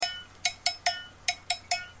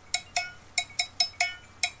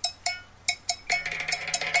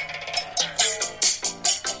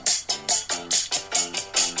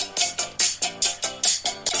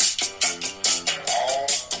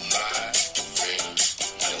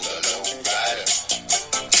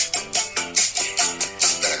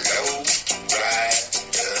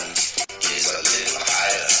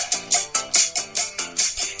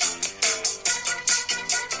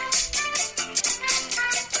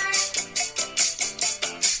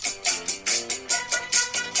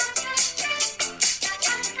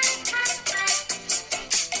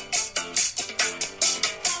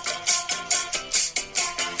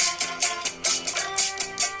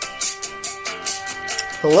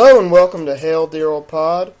Hello and welcome to Hail Dear Old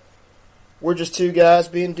Pod. We're just two guys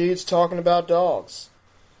being dudes talking about dogs.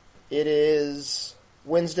 It is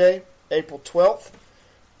Wednesday, April 12th,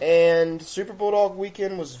 and Super Bulldog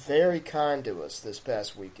Weekend was very kind to us this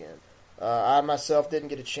past weekend. I myself didn't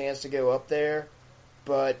get a chance to go up there,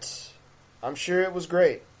 but I'm sure it was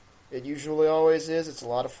great. It usually always is. It's a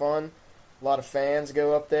lot of fun. A lot of fans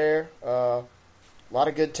go up there. A lot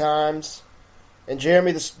of good times. And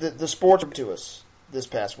Jeremy, the sports were to us this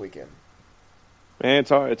past weekend. Man,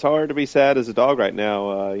 it's hard to be sad as a dog right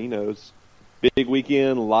now. It's big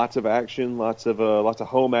weekend, lots of action, lots of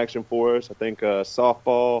home action for us. I think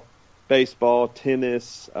softball, baseball,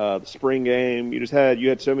 tennis, the spring game. You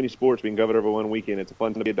had so many sports being covered over one weekend. It's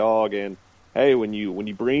fun to be a dog, and hey, when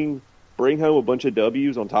you bring home a bunch of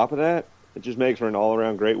W's on top of that, it just makes for an all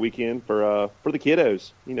around great weekend for the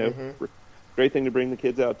kiddos. Great thing to bring the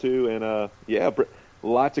kids out to, and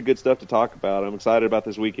lots of good stuff to talk about. I'm excited about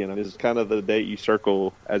this weekend. This is kind of the date you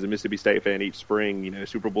circle as a Mississippi State fan each spring.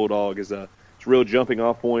 Super Bulldog is it's a real jumping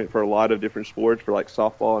off point for a lot of different sports. For like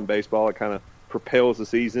softball and baseball, it kind of propels the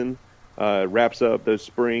season, wraps up those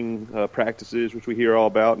spring practices, which we hear all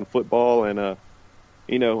about, and football, and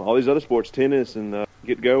all these other sports, tennis, and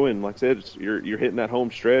get going. Like I said, you're hitting that home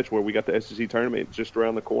stretch where we got the SEC tournament just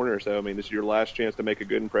around the corner. So this is your last chance to make a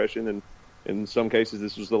good impression, and in some cases,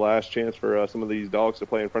 this was the last chance for some of these dogs to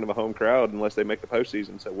play in front of a home crowd unless they make the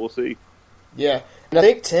postseason. So we'll see. Yeah, and I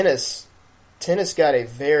think tennis got a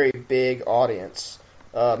very big audience.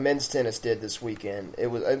 Men's tennis did this weekend. It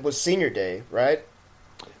was senior day, right?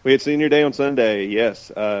 We had senior day on Sunday. Yes,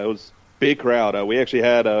 it was a big crowd. We actually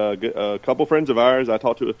had a couple friends of ours. I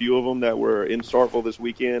talked to a few of them that were in Starkville this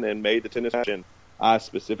weekend and made the tennis match. And I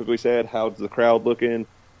specifically said, "How's the crowd looking?"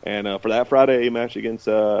 And for that Friday match against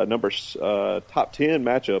top 10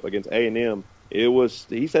 matchup against A&M,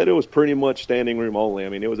 he said it was pretty much standing room only.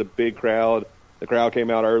 It was a big crowd. The crowd came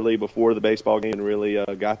out early before the baseball game and really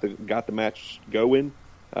got the match going.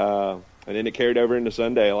 And then it carried over into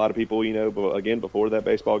Sunday. A lot of people, again, before that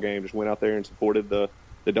baseball game, just went out there and supported the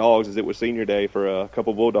dogs as it was senior day for a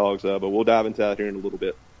couple Bulldogs. But we'll dive into that here in a little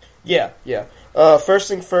bit. Yeah. First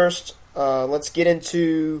thing first, let's get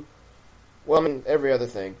into every other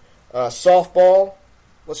thing. Softball.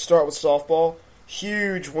 Let's start with softball.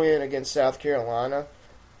 Huge win against South Carolina,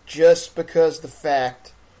 just because the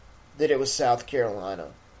fact that it was South Carolina.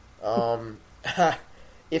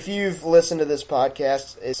 If you've listened to this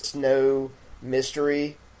podcast, it's no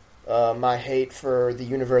mystery my hate for the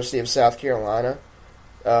University of South Carolina.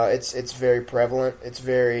 It's very prevalent. It's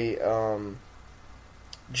very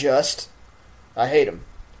just. I hate them.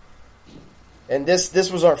 And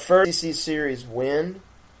this was our first SEC series win.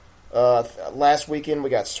 Last weekend we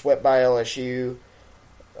got swept by LSU.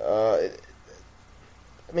 I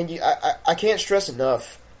can't stress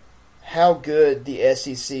enough how good the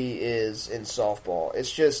SEC is in softball. It's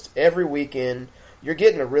just every weekend you're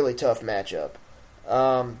getting a really tough matchup.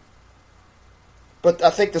 But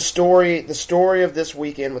I think the story of this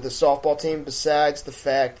weekend with the softball team, besides the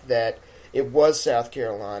fact that it was South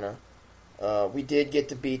Carolina, we did get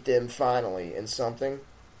to beat them finally in something.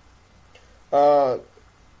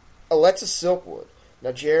 Alexis Silkwood.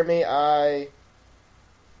 Now, Jeremy,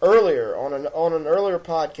 earlier on an earlier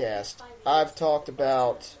podcast, I've talked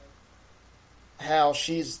about how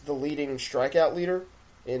she's the leading strikeout leader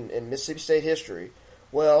in Mississippi State history.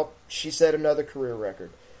 Well, she set another career record.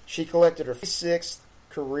 She collected her 56th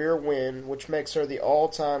career win, which makes her the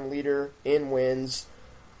all-time leader in wins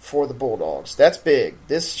for the Bulldogs. That's big.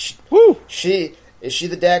 Is she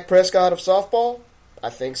the Dak Prescott of softball? I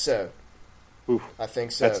think so. Oof. I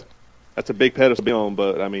think so. That's a big pedestal to be on,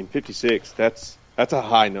 but 56. That's a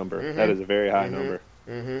high number. Mm-hmm. That is a very high number.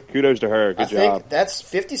 Mm-hmm. Kudos to her. Good job. Think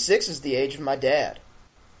 56 is the age of my dad,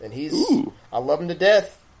 and I love him to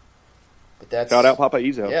death. But that's shout out Papa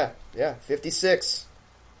Izzo. Yeah, 56.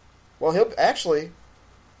 Well,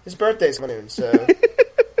 his birthday's coming, so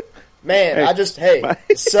man,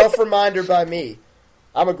 self-reminder by me.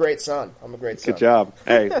 I'm a great son. Good job.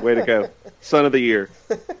 Hey, way to go. Son of the year.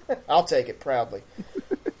 I'll take it proudly.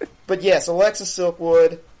 But yes, Alexis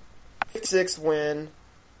Silkwood, 56th win.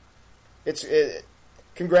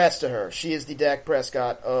 Congrats to her. She is the Dak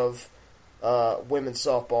Prescott of women's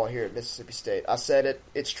softball here at Mississippi State. I said it.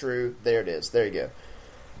 It's true. There it is. There you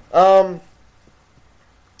go.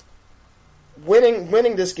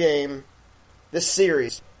 Winning this game, this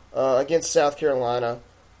series against South Carolina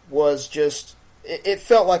was just. It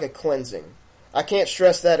felt like a cleansing. I can't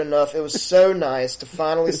stress that enough. It was so nice to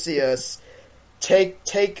finally see us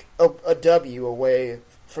take a W away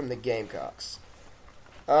from the Gamecocks.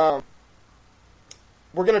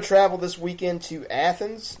 we're going to travel this weekend to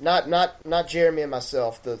Athens. Not Jeremy and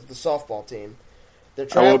myself, the softball team.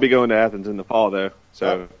 I will be going to Athens in the fall, though.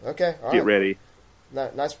 So okay, all get right. ready.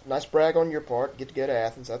 Nice brag on your part. Get to go to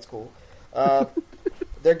Athens. That's cool.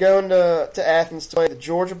 They're going to Athens to play the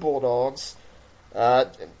Georgia Bulldogs.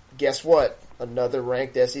 Guess what? Another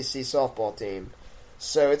ranked SEC softball team.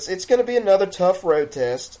 So it's going to be another tough road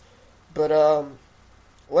test. But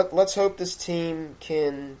let's hope this team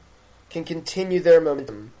can continue their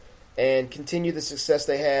momentum and continue the success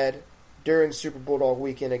they had during Super Bulldog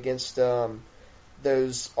Weekend against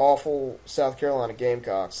those awful South Carolina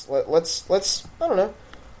Gamecocks. Let's I don't know.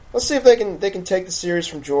 Let's see if they can take the series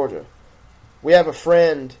from Georgia. We have a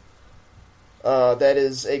friend that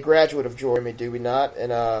is a graduate of Georgia, do we not?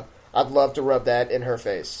 And I'd love to rub that in her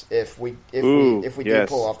face if we do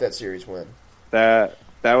pull off that series win. That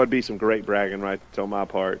would be some great bragging rights on my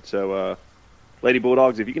part. So, Lady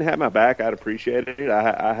Bulldogs, if you can have my back, I'd appreciate it.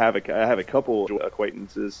 I have a couple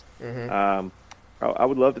acquaintances. Mm-hmm. I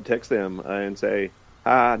would love to text them and say,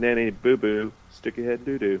 "Hi, nanny, boo boo, stick your head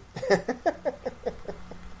doo doo."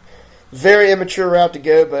 Very immature route to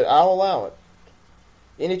go, but I'll allow it.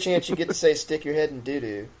 Any chance you get to say "stick your head in doo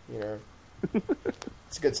doo,"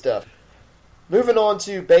 it's good stuff. Moving on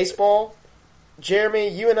to baseball, Jeremy,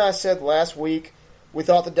 you and I said last week we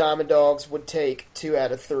thought the Diamond Dogs would take 2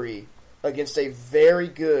 out of 3 against a very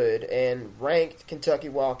good and ranked Kentucky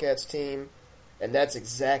Wildcats team, and that's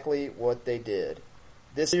exactly what they did.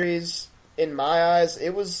 This series, in my eyes,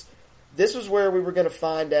 this was where we were going to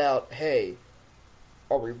find out, hey,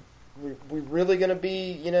 are we really going to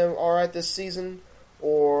be, all right this season?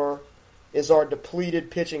 Or is our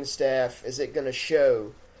depleted pitching staff, is it going to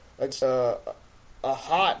show against a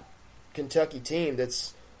hot Kentucky team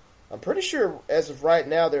that's, I'm pretty sure as of right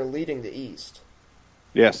now, they're leading the East.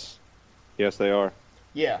 Yes, they are.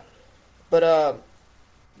 Yeah, but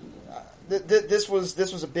this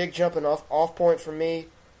was a big jumping off point for me,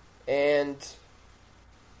 and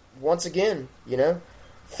once again,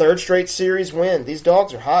 third straight series win. These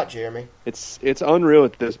Dogs are hot, Jeremy. It's unreal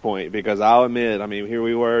at this point because I'll admit, here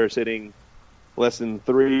we were sitting less than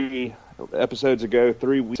 3 episodes ago,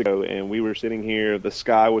 3 weeks ago, and we were sitting here. The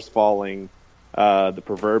sky was falling, the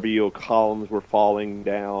proverbial columns were falling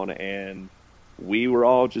down, and we were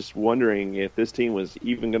all just wondering if this team was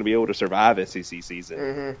even going to be able to survive SEC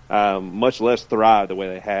season, much less thrive the way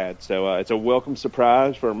they had. So it's a welcome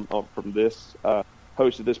surprise from this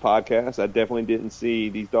host of this podcast. I definitely didn't see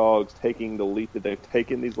these Dogs taking the leap that they've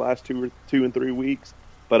taken these last 2 and 3 weeks,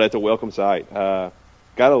 but it's a welcome sight.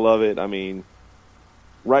 Gotta love it.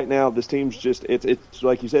 Right now, this team's just, it's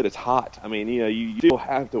like you said, it's hot. You still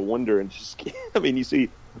have to wonder and just, you see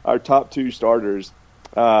our top 2 starters.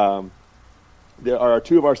 There are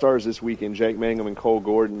 2 of our starters this weekend, Jake Mangum and Cole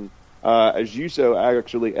Gordon. As you so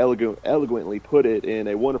actually eloquently put it in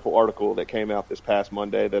a wonderful article that came out this past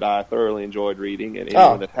Monday that I thoroughly enjoyed reading, and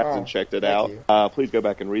anyone that hasn't checked it out, please go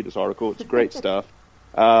back and read this article. It's great stuff.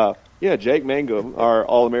 Jake Mangum, our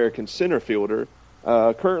All-American center fielder,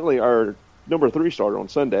 currently our number 3 starter on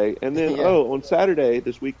Sunday, and then on Saturday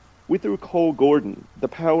this week, we threw Cole Gordon, the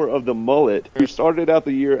power of the mullet, who started out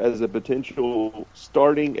the year as a potential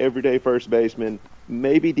starting everyday first baseman,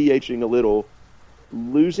 maybe DHing a little,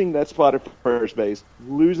 losing that spot at first base,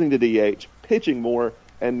 losing the DH, pitching more,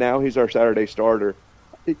 and now he's our Saturday starter.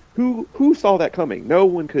 Who saw that coming? No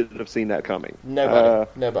one could have seen that coming.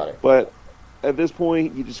 Nobody. But at this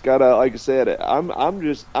point, you just gotta, like I said, I'm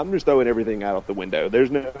just throwing everything out of the window.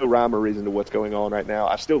 There's no rhyme or reason to what's going on right now.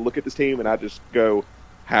 I still look at this team and I just go,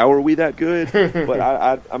 how are we that good?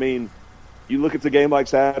 But you look at the game like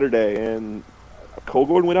Saturday, and Cole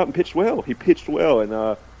Gordon went out and pitched well. He pitched well, and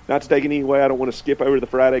not to take any away, I don't want to skip over the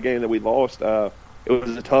Friday game that we lost. It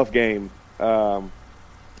was a tough game.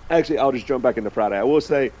 Actually, I'll just jump back into Friday. I will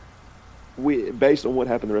say, based on what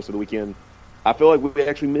happened the rest of the weekend, I feel like we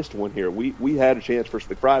actually missed one here. We had a chance. First,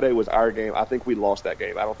 Friday was our game. I think we lost that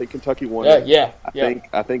game. I don't think Kentucky won it.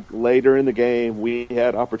 I think later in the game we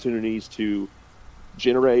had opportunities to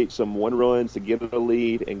generate some 1 runs to get a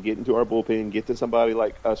lead and get into our bullpen, get to somebody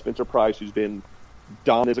like Spencer Price, who's been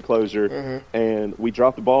dominant as a closer, and we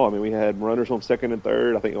dropped the ball. We had runners on second and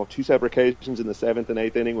third, I think on 2 separate occasions in the 7th and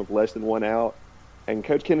 8th inning with less than 1 out. And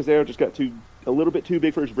Coach Kenazero just got a little bit too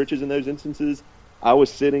big for his britches in those instances. I was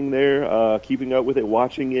sitting there, keeping up with it,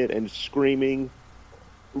 watching it, and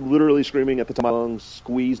literally screaming at the top of my lungs,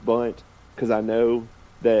 squeeze bunt, because I know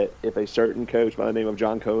that if a certain coach by the name of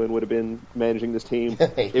John Cohen would have been managing this team,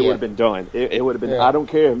 it would have been done. It would have been, I don't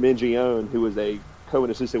care if Minjione, who was a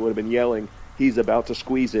Cohen assistant, would have been yelling, he's about to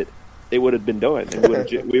squeeze it. it would have been done.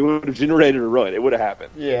 We would have generated a run. It would have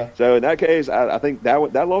happened. Yeah. So in that case, I think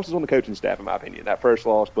that loss is on the coaching staff, in my opinion, that first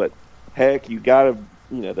loss. But heck, you got to,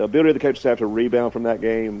 the ability of the coaching staff to rebound from that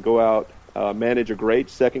game, go out, manage a great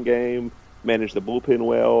second game, manage the bullpen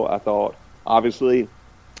well. I thought, obviously,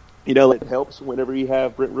 it helps whenever you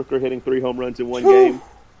have Brent Rooker hitting 3 home runs in one game.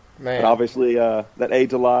 Man. But obviously, that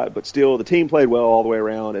aids a lot. But still, the team played well all the way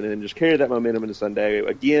around, and then just carried that momentum into Sunday.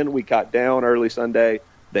 Again, we got down early Sunday.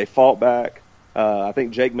 They fought back. I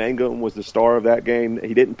think Jake Mangum was the star of that game.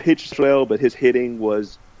 He didn't pitch well, but his hitting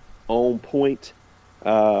was on point,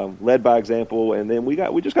 led by example. And then we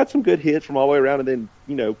just got some good hits from all the way around. And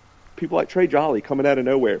then, people like Trey Jolly coming out of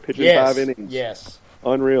nowhere, pitching 5 innings. Yes.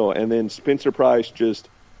 Unreal. And then Spencer Price just,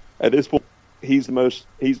 at this point, he's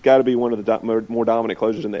got to be one of the more dominant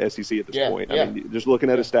closers in the SEC at this point. Yeah. I mean, just looking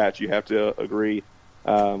at his stats, you have to agree.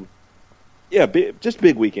 Just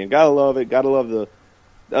big weekend. Gotta love it. Gotta love the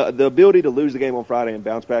ability to lose the game on Friday and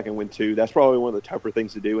bounce back and win 2. That's probably one of the tougher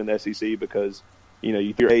things to do in the SEC because,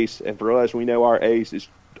 you throw your ace, and for us, we know our ace is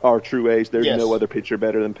our true ace. There's no other pitcher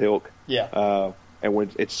better than Pilk. Yeah. And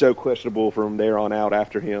when it's so questionable from there on out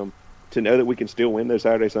after him, to know that we can still win those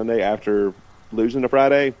Saturday, Sunday after losing to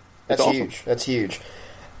Friday, that's awesome. huge. That's huge.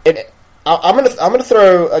 And I'm gonna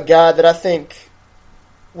throw a guy that I think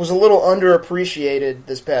was a little underappreciated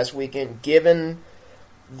this past weekend, given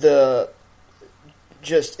the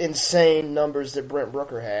just insane numbers that Brent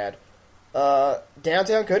Rooker had.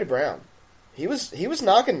 Downtown Cody Brown, he was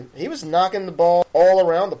knocking the ball all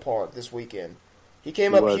around the park this weekend. He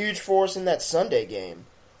came up huge for us in that Sunday game.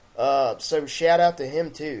 So shout out to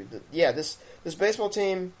him too. This baseball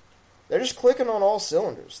team, they're just clicking on all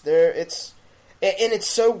cylinders. It's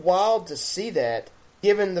so wild to see that,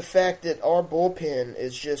 given the fact that our bullpen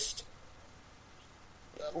is just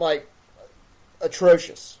like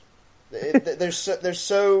atrocious. They're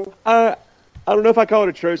so. I don't know if I call it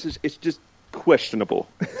atrocious. It's just questionable.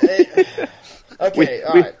 Okay,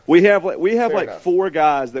 all right. We have Fair like enough. 4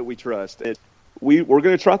 guys that we trust. We're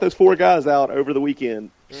going to trot those 4 guys out over the weekend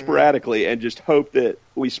sporadically and just hope that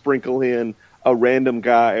we sprinkle in a random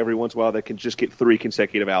guy every once in a while that can just get 3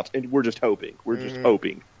 consecutive outs. And we're just hoping. We're just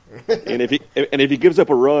hoping. And if he gives up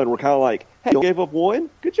a run, we're kind of like, hey, you gave up 1?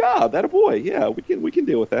 Good job. That a boy. Yeah, we can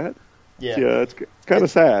deal with that. Yeah, it's kind of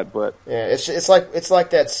sad, but yeah, it's like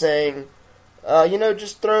that saying,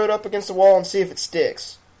 just throw it up against the wall and see if it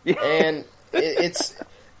sticks. Yeah. And it's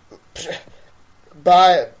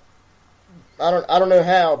by I don't know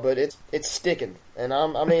how, but it's sticking, and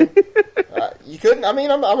you couldn't. I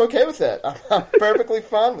mean, I'm okay with that. I'm perfectly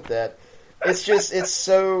fine with that. It's just it's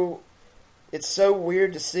so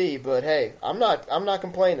weird to see, but hey, I'm not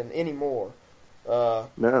complaining anymore.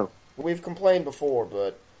 no. We've complained before,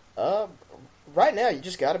 but right now you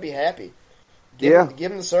just got to be happy.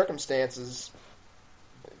 Given the circumstances,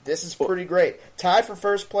 this is pretty great. Tied for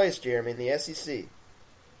first place, Jeremy, in the SEC.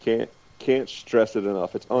 Can't stress it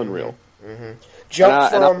enough. It's unreal. Mm-hmm. Go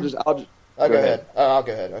ahead. I'll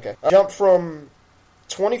go ahead. Okay. Jump from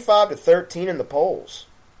 25 to 13 in the polls.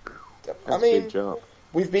 That's a big jump.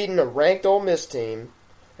 We've beaten a ranked Ole Miss team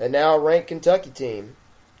and now a ranked Kentucky team.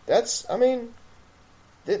 This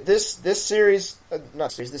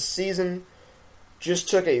season just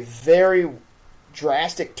took a very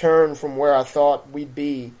drastic turn from where I thought we'd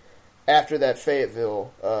be after that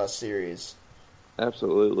Fayetteville series.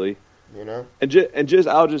 Absolutely. And I just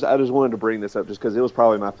wanted to bring this up just because it was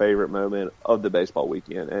probably my favorite moment of the baseball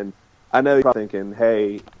weekend. And I know you're probably thinking,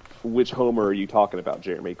 hey, which homer are you talking about,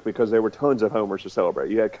 Jeremy? Because there were tons of homers to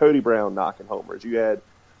celebrate. You had Cody Brown knocking homers. You had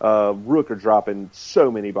Rooker dropping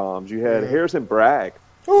so many bombs. You had Harrison Bragg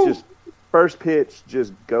just first pitch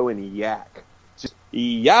just going yak. Just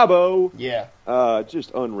yabo. Yeah.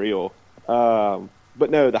 Just unreal. But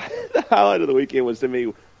no, the highlight of the weekend was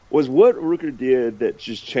what Rooker did that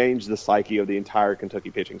just changed the psyche of the entire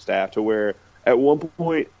Kentucky pitching staff to where at one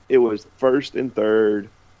point it was first and second,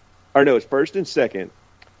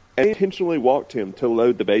 and he intentionally walked him to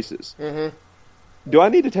load the bases. Mm-hmm. Do I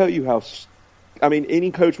need to tell you how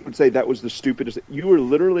any coach would say that was the stupidest. You were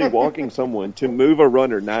literally walking someone to move a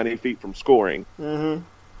runner 90 feet from scoring. Mm-hmm.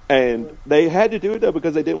 And they had to do it, though,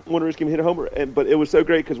 because they didn't want to risk him hitting a homer. But it was so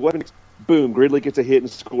great because boom, Gridley gets a hit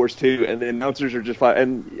and scores 2, and the announcers are just fine.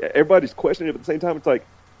 And everybody's questioning it, but at the same time, it's like,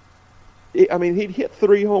 he'd hit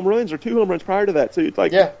 3 home runs or 2 home runs prior to that. So it's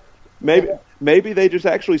like, maybe they just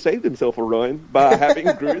actually saved themselves a run by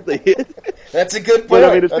having Gridley hit. That's a good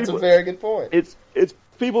point. That's a very good point. It's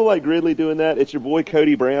people like Gridley doing that. It's your boy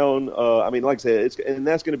Cody Brown. Like I said, and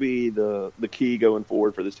that's going to be the key going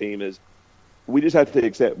forward for this team is we just have to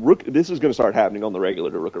accept this is going to start happening on the regular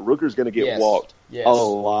to Rooker. Rooker's going to get walked a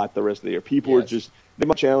lot the rest of the year. People are just they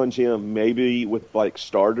might challenge him maybe with like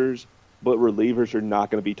starters, but relievers are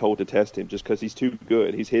not going to be told to test him just because he's too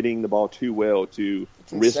good. He's hitting the ball too well to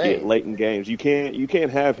risk it late in games. You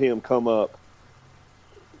can't have him come up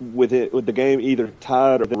with the game either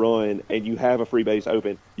tied or run, and you have a free base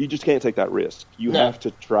open. You just can't take that risk. You have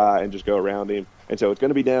to try and just go around him. And so it's going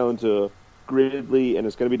to be down to Gridley, and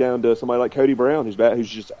it's going to be down to somebody like Cody Brown, who's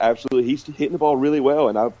just absolutely he's hitting the ball really well.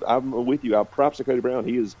 And I'm with you. I props to Cody Brown.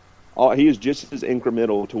 He is just as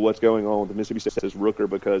incremental to what's going on with Mississippi State as Rooker,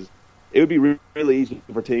 because it would be really easy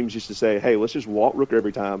for teams just to say, hey, let's just walk Rooker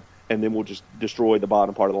every time, and then we'll just destroy the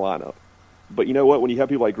bottom part of the lineup. But you know what? When you have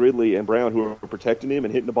people like Gridley and Brown who are protecting him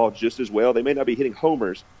and hitting the ball just as well, they may not be hitting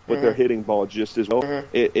homers, but they're hitting the ball just as well.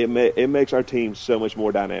 It makes our team so much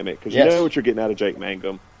more dynamic because you know what you're getting out of Jake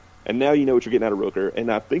Mangum, and now you know what you're getting out of Rooker,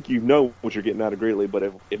 and I think you know what you're getting out of Gridley. But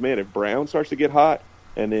if Brown starts to get hot,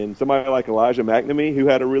 and then somebody like Elijah McNamee, who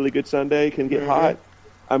had a really good Sunday, can get hot,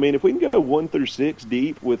 I mean, if we can go 1 through 6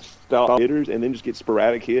 deep with style hitters and then just get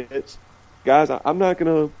sporadic hits, guys, I'm not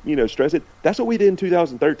going to stress it. That's what we did in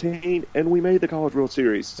 2013, and we made the College World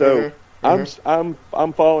Series. So I'm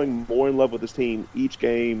falling more in love with this team each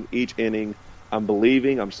game, each inning.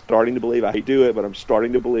 I'm starting to believe. I hate to do it, but I'm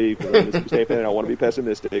starting to believe because I'm a Mississippi State fan and I want to be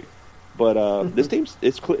pessimistic. But this team's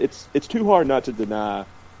it's too hard not to deny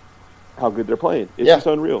how good they're playing. It's just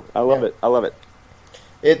unreal. I love it. I love it.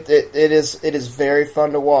 It is very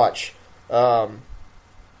fun to watch. The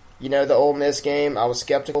Ole Miss game, I was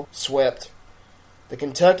skeptical, swept. The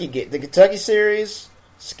Kentucky series,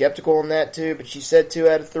 skeptical on that too, but she said 2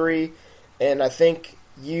 out of 3, and I think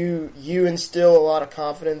you instill a lot of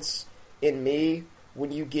confidence in me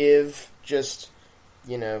when you give just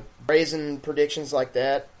brazen predictions like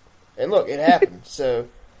that. And look, it happened. So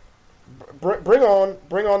bring on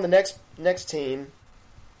the next team.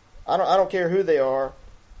 I don't care who they are.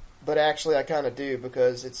 But actually, I kind of do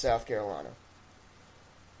because it's South Carolina.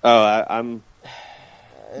 Oh,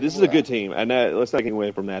 this is a good team, and let's not get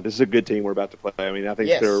away from that. This is a good team we're about to play. I mean, I think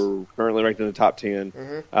they're currently ranked in the top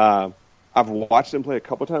 10. I've watched them play a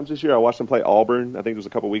couple times this year. I watched them play Auburn. I think it was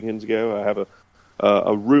a couple weekends ago. I have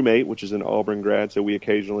a roommate, which is an Auburn grad, so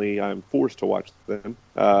I'm forced to watch them.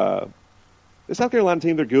 The South Carolina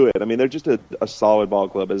team, they're good. I mean, they're just a solid ball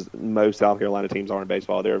club, as most South Carolina teams are in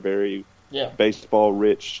baseball. They're a very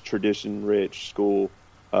baseball-rich, tradition-rich school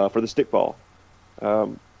for the stickball. I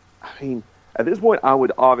mean, at this point, I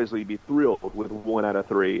would obviously be thrilled with 1 out of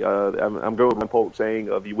 3. I'm going with Polk saying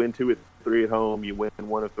if you win 2 of 3 at home, you win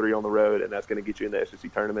 1 of 3 on the road, and that's going to get you in the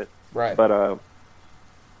SEC tournament. Right. But I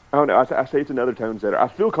don't know. I say it's another tone setter. I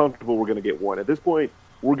feel comfortable we're going to get 1. At this point,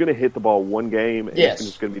 we're going to hit the ball 1 game, and it's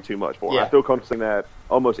just going to be too much for them. I feel comfortable saying that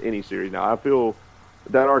almost any series now. I feel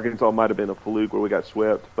that Arkansas might have been a fluke where we got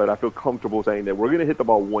swept, but I feel comfortable saying that we're going to hit the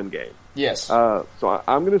ball 1 game. Yes. So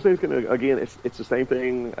I'm going to say it's going to, again, it's the same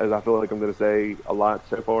thing as I feel like I'm going to say a lot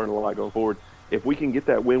so far and a lot going forward. If we can get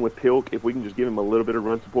that win with Pilk, if we can just give him a little bit of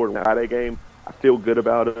run support in the Friday game, I feel good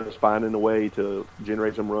about us finding a way to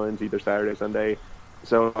generate some runs either Saturday, Sunday.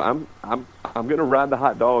 So I'm going to ride the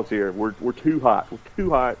hot dogs here. We're too hot. We're too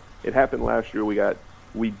hot. It happened last year.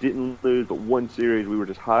 We didn't lose but 1 series. We were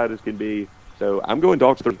just hot as can be. So I'm going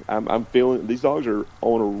Dogs 3. I'm feeling these Dogs are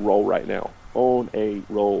on a roll right now. On a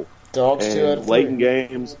roll. Dogs 2 out of 3. Late in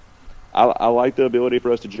games, I like the ability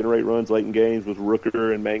for us to generate runs late in games with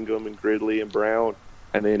Rooker and Mangum and Gridley and Brown.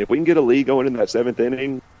 And then if we can get a lead going in that 7th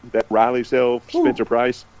inning, that Riley self, Spencer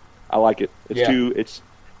Price, I like it.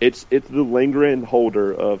 It's the lingering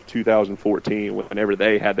holder of 2014 whenever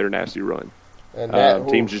they had their nasty run. And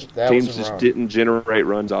teams just didn't generate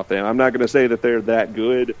runs off them. I'm not going to say that they're that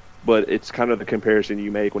good, but it's kind of the comparison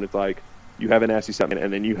you make when it's like you have a nasty seven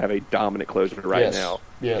and then you have a dominant closer right now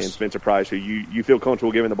in Spencer Price, who you feel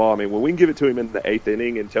comfortable giving the ball. I mean, when we can give it to him in the 8th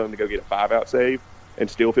inning and tell him to go get a 5-out save and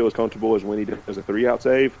still feel as comfortable as when he does a 3-out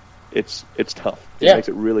save, it's tough. It makes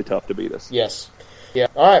it really tough to beat us. Yes. Yeah.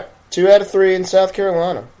 All right. 2 out of 3 in South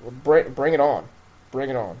Carolina. Bring it on.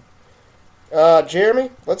 Bring it on.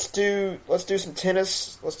 Jeremy, let's do some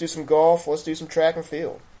tennis. Let's do some golf. Let's do some track and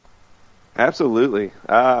field. Absolutely.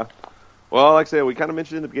 Well, like I said, we kind of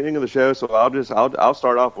mentioned in the beginning of the show, so I'll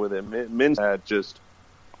start off with it. Men's had just,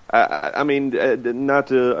 I mean, not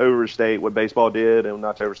to overstate what baseball did and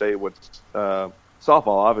not to overstate what softball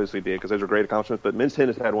obviously did, because those are great accomplishments, but men's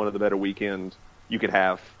tennis had one of the better weekends you could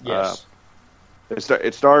have. Yes.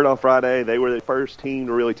 It started on Friday. They were the first team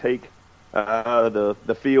to really take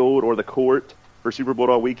the field or the court for Super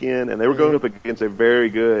Bulldog Weekend, and they were going up against a very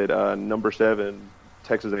good number 7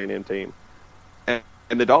 Texas A&M team.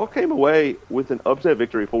 And the Dogs came away with an upset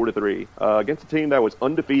victory, 4-3, against a team that was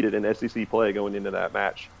undefeated in SEC play going into that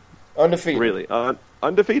match. Undefeated. Really,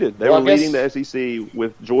 undefeated. They were leading the SEC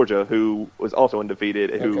with Georgia, who was also undefeated,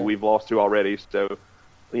 and who we've lost to already. So,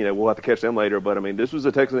 we'll have to catch them later. But, this was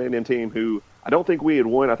a Texas A&M team who I don't think we had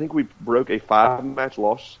won. I think we broke a 5-match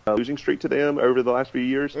losing streak to them over the last few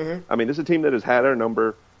years. Mm-hmm. This is a team that has had our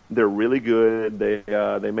number. They're really good.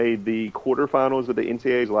 They made the quarterfinals of the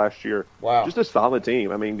NCAAs last year. Wow. Just a solid team.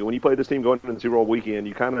 when you play this team going into the Super Bowl weekend,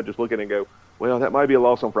 you kind of just look at it and go, well, that might be a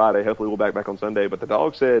loss on Friday. Hopefully we'll back on Sunday. But the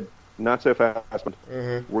Dogs said, not so fast.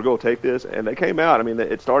 Mm-hmm. We're going to take this. And they came out.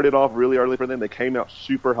 It started off really early for them. They came out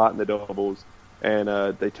super hot in the doubles.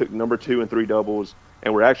 And they took number 2 and 3 doubles.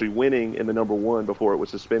 And we're actually winning in the number 1 before it was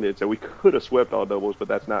suspended. So we could have swept all doubles, but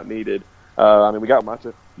that's not needed. We got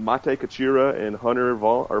Mate Kachira and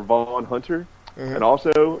Vaughn Hunter, mm-hmm. and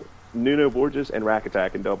also Nuno Borges and Rack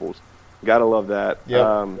Attack in doubles. Gotta love that.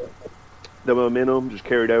 Yep. The momentum just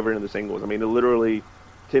carried over into the singles. Literally,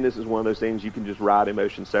 tennis is one of those things you can just ride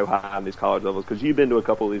emotions so high on these college levels, because you've been to a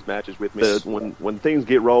couple of these matches with me. When things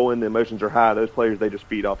get rolling, the emotions are high. Those players, they just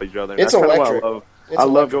feed off each other. And it's that's electric. What I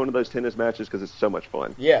love going to those tennis matches because it's so much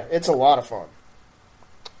fun. Yeah, it's a lot of fun.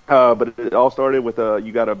 But it all started with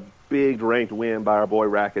you got a big ranked win by our boy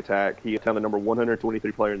Rack Attack. He was the number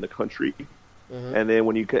 123 player in the country.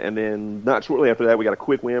 Mm-hmm. And then not shortly after that, we got a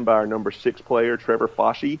quick win by our number 6 player, Trevor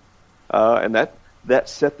Foshee. And that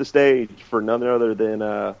set the stage for none other than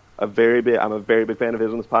I'm a very big fan of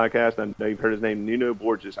his on this podcast. I know you've heard his name, Nuno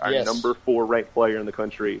Borges, our number 4 ranked player in the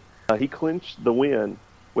country. He clinched the win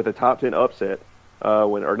with a top 10 upset.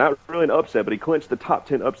 Or not really an upset, but he clinched the top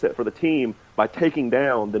 10 upset for the team by taking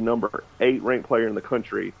down the number 8 ranked player in the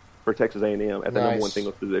country for Texas A&M at the number 1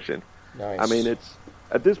 singles position. Nice. It's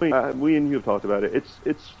at this point, we and you have talked about it.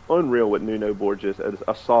 It's unreal what Nuno Borges, as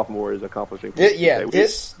a sophomore, is accomplishing.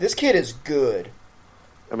 This kid is good.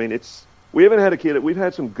 We haven't had a kid. We've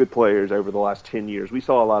had some good players over the last 10 years. We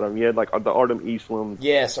saw a lot of them. You had like the Artem Islam.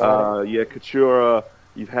 Yes. Kachura.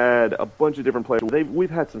 You've had a bunch of different players.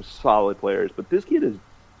 We've had some solid players, but this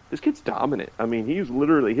kid's dominant. He's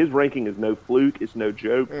literally, his ranking is no fluke. It's no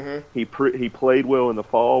joke. Mm-hmm. He played well in the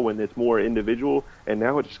fall when it's more individual, and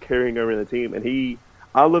now it's just carrying over in the team. And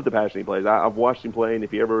I love the passion he plays. I've watched him play, and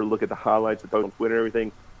if you ever look at the highlights, the post on Twitter and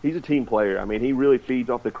everything, he's a team player. He really feeds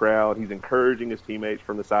off the crowd. He's encouraging his teammates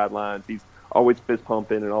from the sidelines. He's always fist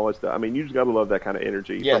pumping and all that stuff. You just got to love that kind of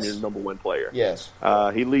energy from your number 1 player. Yes.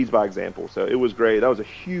 He leads by example, so it was great. That was a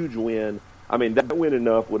huge win. That win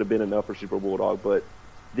would have been enough for Super Bulldog, but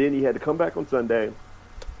then you had to come back on Sunday.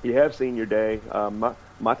 You have senior day. Mate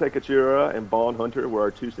Kachira and Vaughn Hunter were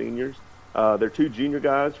our 2 seniors. They're 2 junior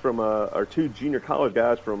guys or 2 junior college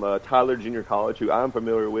guys from Tyler Junior College, who I'm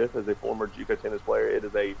familiar with as a former JUCO tennis player. It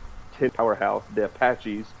is a tennis powerhouse, the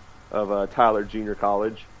Apaches of Tyler Junior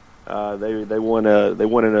College. They won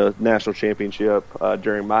a national championship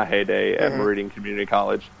during my heyday at Meridian Community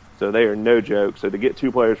College, so they are no joke. So to get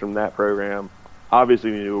 2 players from that program,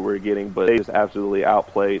 obviously we knew what we were getting, but they just absolutely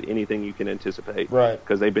outplayed anything you can anticipate. Right.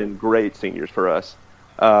 Because they've been great seniors for us.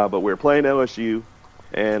 But we were playing LSU,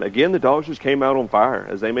 and again the Dogs just came out on fire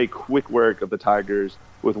as they made quick work of the Tigers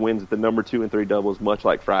with wins at the number 2 and 3 doubles, much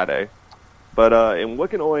like Friday. But in my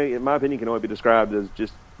opinion, can only be described as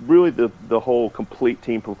just really the whole complete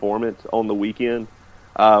team performance on the weekend,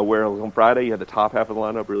 where on Friday you had the top half of the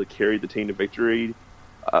lineup really carried the team to victory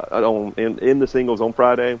in the singles on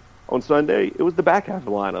Friday. On Sunday, it was the back half of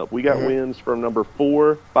the lineup. We got wins from number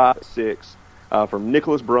 4, 5, 6, from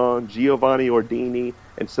Nicholas Braun, Giovanni Ordini,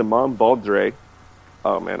 and Simon Valdre.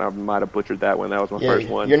 Oh man, I might have butchered that one. That was my first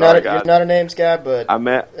one. You're not a names guy, but I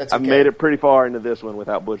made it pretty far into this one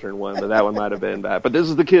without butchering one, but that one might have been bad. But this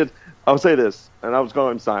is the kid. I'll say this, and I was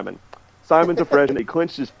calling him Simon. Simon's a freshman. He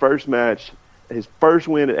clinched his first match, his first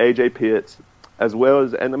win at AJ Pitts, as well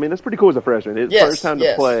as, and that's pretty cool as a freshman. His first time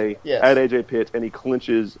to play at AJ Pitts, and he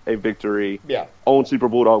clinches a victory on Super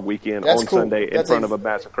Bulldog Weekend on Sunday in front of a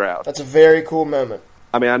massive crowd. That's a very cool moment.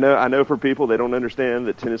 I know for people, they don't understand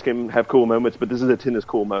that tennis can have cool moments, but this is a tennis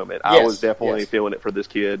cool moment. I was definitely feeling it for this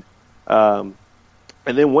kid. And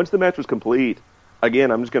then once the match was complete, again,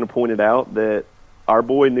 I'm just going to point it out that our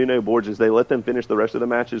boy Nuno Borges, they let them finish the rest of the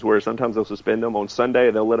matches, where sometimes they'll suspend them. On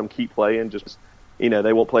Sunday, they'll let them keep playing. Just,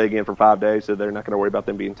 they won't play again for 5 days, so they're not going to worry about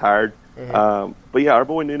them being tired. Mm-hmm. But yeah, our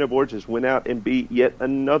boy Nuno Borges went out and beat yet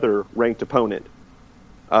another ranked opponent.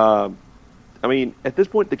 At this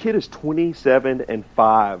point, the kid is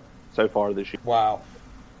 27-5 so far this year. Wow.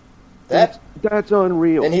 That's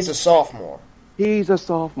unreal. And he's a sophomore. He's a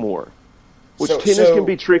sophomore. Which tennis can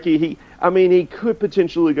be tricky. He could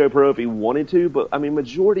potentially go pro if he wanted to, but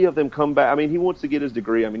majority of them come back. He wants to get his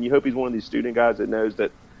degree. You hope he's one of these student guys that knows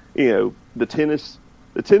that, the tennis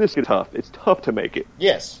is tough. It's tough to make it.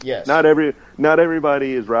 Yes. Not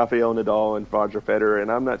everybody is Rafael Nadal and Roger Federer,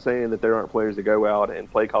 and I'm not saying that there aren't players that go out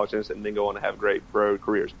and play college tennis and then go on to have great pro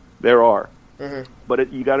careers. There are. Mm-hmm.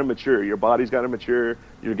 But you got to mature. Your body's got to mature.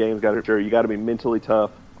 Your game's got to mature. You got to be mentally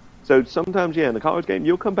tough. So sometimes, in the college game,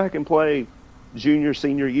 you'll come back and play junior,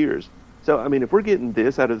 senior years. So, if we're getting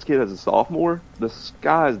this out of this kid as a sophomore, the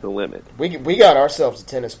sky's the limit. We got ourselves a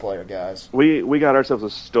tennis player, guys. We got ourselves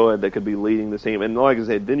a stud that could be leading this team. And like I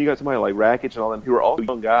said, then you got somebody like Rakic and all them who are all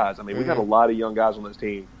young guys. We got a lot of young guys on this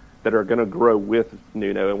team that are going to grow with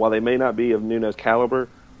Nuno. And while they may not be of Nuno's caliber,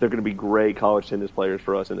 they're going to be great college tennis players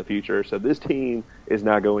for us in the future. So this team is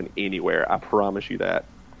not going anywhere. I promise you that.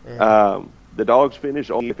 Mm-hmm. The Dogs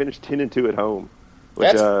finished 10-2 at home.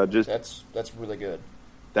 Which, that's really good.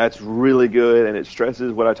 That's really good, and it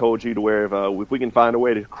stresses what I told you to where if we can find a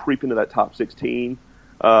way to creep into that top 16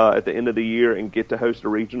 at the end of the year and get to host a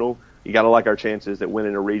regional, you got to like our chances at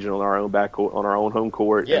winning a regional on our own backcourt, on our own home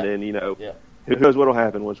court, and then who knows what will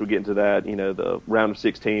happen once we get into that the round of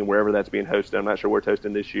 16 wherever that's being hosted. I'm not sure where it's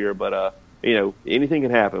hosting this year, but anything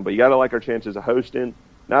can happen. But you got to like our chances of hosting,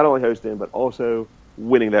 not only hosting but also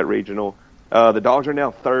winning that regional. The Dogs are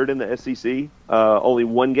now third in the SEC, only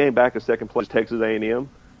one game back of second place, Texas A&M.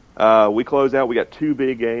 We close out. We got two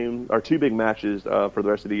big matches for the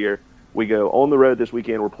rest of the year. We go on the road this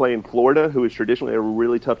weekend. We're playing Florida, who is traditionally a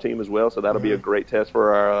really tough team as well, so that'll be a great test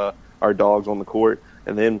for our Dogs on the court.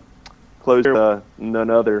 And then close none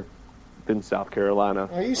other than South Carolina.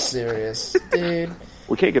 Are you serious, dude?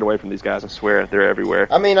 We can't get away from these guys. I swear, they're everywhere.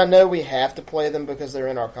 I know we have to play them because they're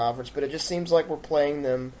in our conference, but it just seems like we're playing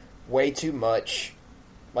them way too much,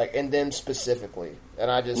 and them specifically.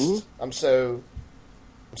 And I'm so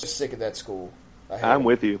sick of that school. I'm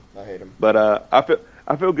with you. I hate them. But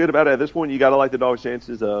I feel good about it. At this point, you got to like the Dogs'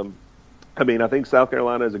 chances. I think South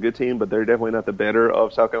Carolina is a good team, but they're definitely not the better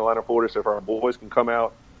of South Carolina, Florida. So if our boys can come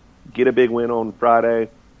out, get a big win on Friday,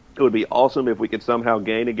 it would be awesome if we could somehow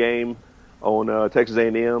gain a game on Texas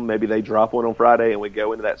A&M. Maybe they drop one on Friday and we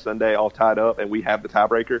go into that Sunday all tied up and we have the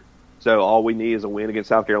tiebreaker. So all we need is a win against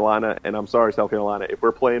South Carolina. And I'm sorry, South Carolina, if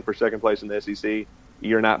we're playing for second place in the SEC,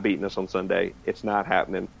 you're not beating us on Sunday. It's not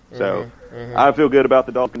happening. So I feel good about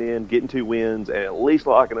the Dogs getting 2 wins and at least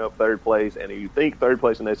locking up third place. And if you think third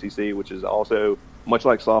place in the SEC, which is also, much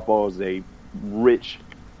like softball, is a rich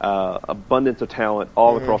abundance of talent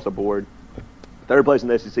all across the board, third place in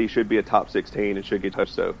the SEC should be a top 16 and should get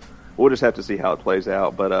touched. So we'll just have to see how it plays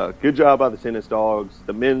out. But good job by the tennis Dogs.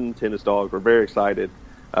 The men tennis Dogs. We're very excited.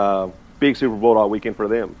 Big Super Bulldog weekend for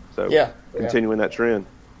them. So continuing that trend.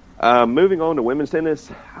 Moving on to women's tennis,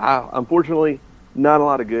 unfortunately, not a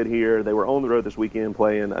lot of good here. They were on the road this weekend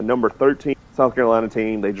playing a number 13 South Carolina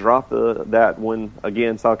team. They dropped that one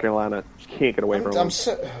again. South Carolina just can't get away from them.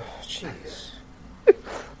 Jeez.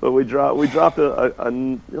 But we dropped a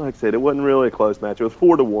like I said, it wasn't really a close match. It was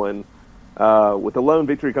 4-1. With the lone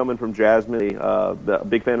victory coming from Jasmine, the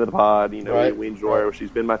big fan of the pod. We enjoy her.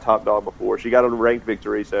 She's been my top dog before. She got a ranked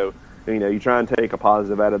victory, so you try and take a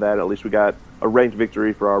positive out of that. At least we got a ranked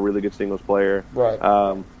victory for our really good singles player. Right.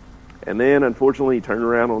 And then, unfortunately, you turn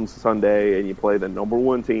around on Sunday and you play the number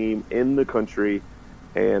 1 team in the country.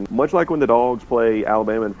 And much like when the Dogs play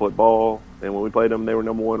Alabama in football, and when we played them, they were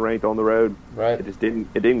number 1 ranked on the road. Right. It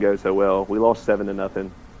didn't go so well. We lost 7-0.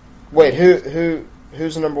 Wait,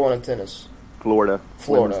 who's the number 1 in tennis? Florida.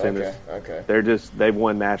 Okay. They've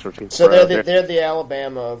won national championships. So they're the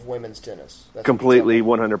Alabama of women's tennis. That's completely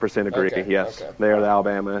 100% agree. Okay, yes, okay. They are the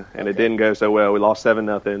Alabama, and it didn't go so well. We lost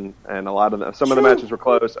 7-0, and a lot of some of the matches were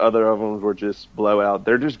close. Other of them were just blowout.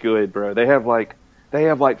 They're just good, bro. They have like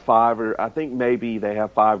 5 or I think maybe they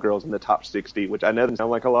have 5 girls in the top 60, which I know doesn't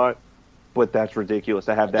sound like a lot, but that's ridiculous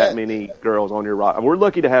to have that many girls on your roster. We're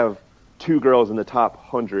lucky to have 2 girls in the top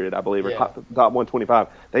 100, I believe, or top 125.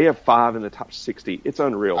 They have 5 in the top 60. It's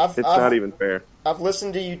unreal. It's not even fair. I've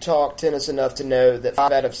listened to you talk tennis enough to know that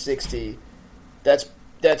 5 out of 60, that's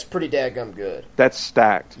pretty daggum good. That's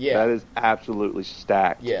stacked. Yeah. That is absolutely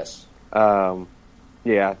stacked. Yes.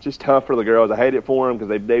 Just tough for the girls. I hate it for them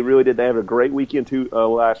because they really did. They have a great weekend too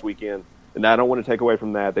last weekend, and I don't want to take away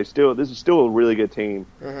from that. This is still a really good team.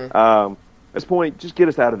 At this point, just get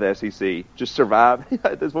us out of the SEC. Just survive.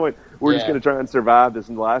 At this point, we're just going to try and survive this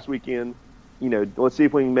last weekend. Let's see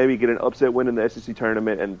if we can maybe get an upset win in the SEC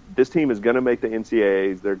tournament. And this team is going to make the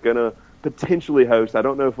NCAAs. They're going to potentially host. I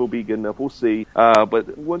don't know if we'll be good enough. We'll see.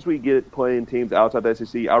 But once we get playing teams outside the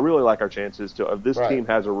SEC, I really like our chances. If this team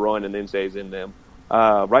has a run and then stays in them,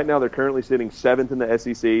 Right now, they're currently sitting 7th in the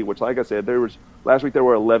SEC, which, like I said, last week there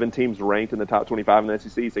were 11 teams ranked in the top 25 in the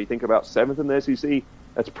SEC. So you think about 7th in the SEC,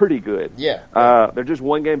 that's pretty good. Yeah. They're just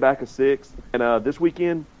one game back of 6th. And this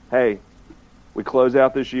weekend, hey, we close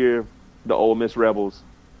out this year, the Ole Miss Rebels.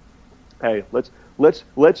 Hey,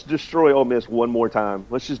 let's destroy Ole Miss one more time.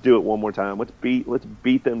 Let's just do it one more time. Let's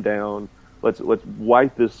beat them down. Let's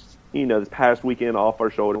wipe this past weekend off our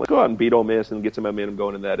shoulder. Let's go out and beat Ole Miss and get some momentum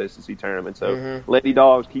going in that SEC tournament. So, Lady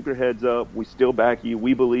Dogs, keep your heads up. We still back you.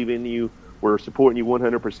 We believe in you. We're supporting you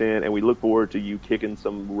 100%, and we look forward to you kicking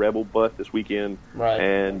some Rebel butt this weekend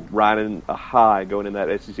and riding a high going in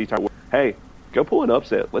that SEC tournament. Hey, go pull an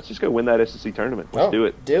upset. Let's just go win that SEC tournament. Let's do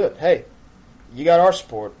it. Do it. Hey, you got our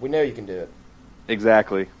support. We know you can do it.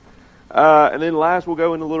 Exactly. And then last, we'll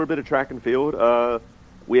go in a little bit of track and field.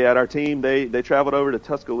 We had our team, they traveled over to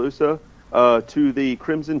Tuscaloosa to the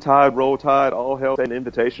Crimson Tide, Roll Tide, All Hell and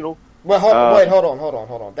Invitational. Well, hold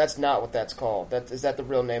on. That's not what that's called. Is that the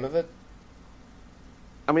real name of it?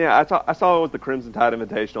 I mean, I saw it was the Crimson Tide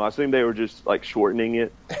Invitational. I assumed they were just like shortening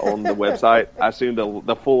it on the website. I assumed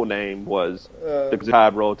the full name was the Crimson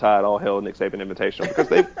Tide, Roll Tide, All Hell Nick Saban Invitational,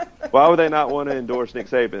 because why would they not want to endorse Nick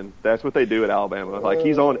Saban? That's what they do at Alabama. Like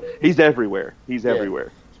he's everywhere. He's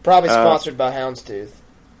everywhere. It's probably sponsored by Houndstooth.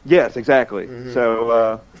 Yes, exactly. Mm-hmm.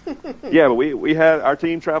 So, but we had our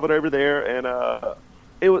team traveled over there, and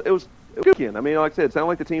it was good weekend. I mean, like I said, it sounded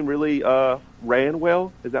like the team really ran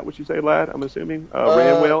well. Is that what you say, lad? I'm assuming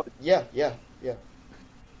ran well. Yeah.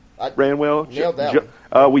 Ran well. Nailed that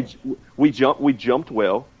one. We jumped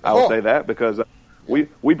well. I will say that because we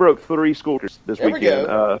broke 3 school records this there weekend.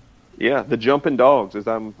 We go. The jumping dogs, as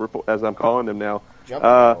I'm calling them now. Jumping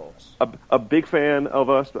dogs. A big fan of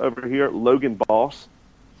us over here, Logan Boss.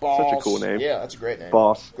 Boss. Such a cool name. Yeah, that's a great name.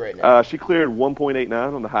 Boss. Great name. She cleared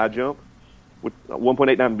 1.89 on the high jump with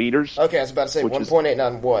 1.89 meters. Okay, I was about to say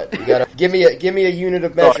 1.89 what? You gotta give me a unit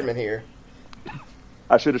of measurement here.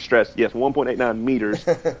 I should have stressed, yes, 1.89 meters,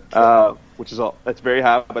 which is that's very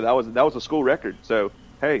high, but that was a school record. So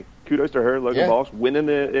hey, kudos to her, Logan Boss, winning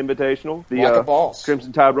the invitational, the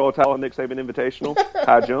Crimson Tide Roll Tide Nick Saban Invitational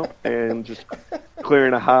high jump, and just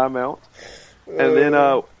clearing a high amount. And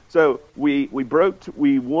then so we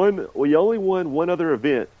only won one other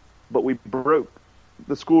event, but we broke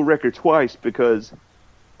the school record twice because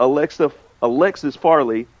Alexis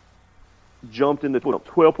Farley jumped in the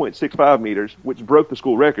 12.65 meters, which broke the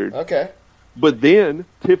school record. Okay. But then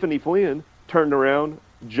Tiffany Flynn turned around,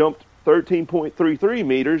 jumped 13.33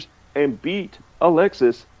 meters, and beat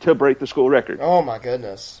Alexis to break the school record. Oh, my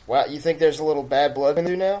goodness. Wow, you think there's a little bad blood in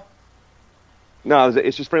there now? No,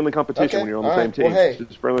 it's just friendly competition when you're on the same team. Well, hey, it's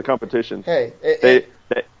just friendly competition. Hey,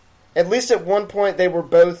 at least at one point they were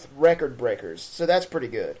both record breakers, so that's pretty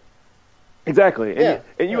good. Exactly,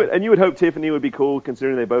 and you would hope Tiffany would be cool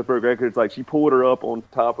considering they both broke records. Like she pulled her up on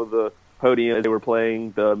top of the podium as they were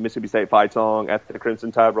playing the Mississippi State fight song at the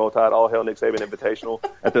Crimson Tide Roll Tide All Hell Nick Saban Invitational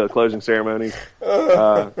at the closing ceremony.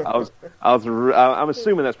 I'm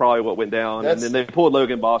assuming that's probably what went down. And then they pulled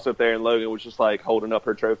Logan Boss up there, and Logan was just like holding up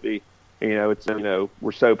her trophy.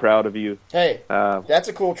 We're so proud of you. Hey, that's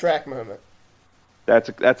a cool track moment. That's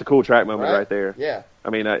a cool track moment right there. Yeah.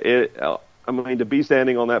 I mean, to be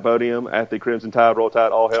standing on that podium at the Crimson Tide Roll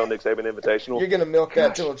Tide All Hell Nick Saban Invitational. You're gonna milk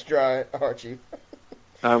that till it's dry, aren't you?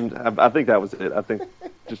 I think that was it. I think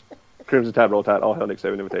just Crimson Tide Roll Tide All Hell Nick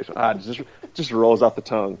Saban Invitational. Just rolls off the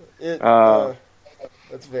tongue.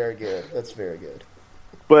 That's very good. That's very good.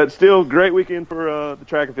 But still, great weekend for the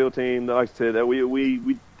track and field team. Like I said,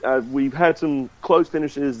 we've had some close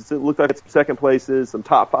finishes. It looked like some second places, some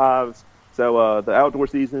top fives. So the outdoor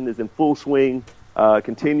season is in full swing.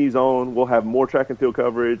 Continues on. We'll have more track and field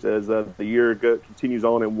coverage as the year continues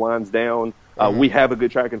on and winds down. We have a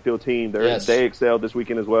good track and field team. They excelled this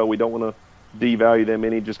weekend as well. We don't want to devalue them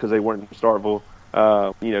any just because they weren't in Starkville.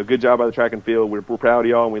 Good job by the track and field. We're proud of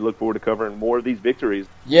y'all, and we look forward to covering more of these victories.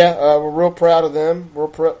 Yeah, we're real proud of them. We're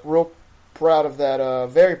real proud of that.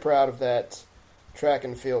 Very proud of that track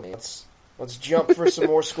and field. Let's jump for some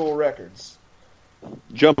more school records.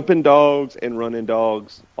 Jumping dogs and running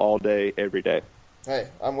dogs all day, every day. Hey,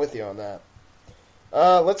 I'm with you on that.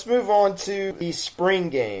 Let's move on to the spring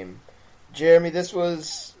game. Jeremy, this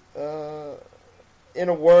was, in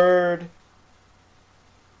a word,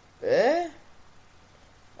 I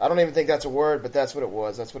don't even think that's a word, but that's what it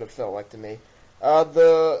was. That's what it felt like to me.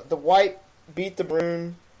 The white beat the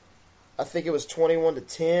maroon. I think it was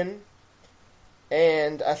 21-10,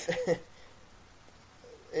 and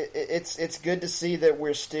it's good to see that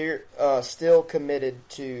we're still committed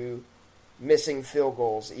to missing field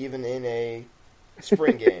goals even in a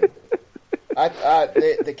spring game.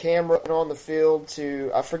 The camera went on the field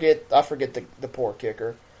to I forget the poor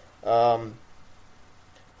kicker. The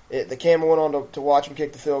camera went on to watch him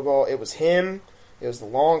kick the field goal. It was him. It was the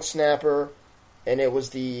long snapper, and it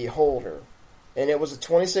was the holder, and it was a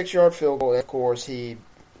 26-yard field goal. And of course, he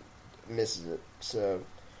misses it. So,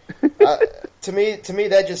 to me,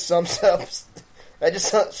 that just sums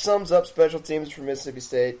up special teams for Mississippi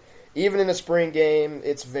State. Even in a spring game,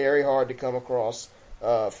 it's very hard to come across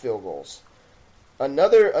field goals.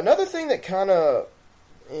 Another thing that kind of,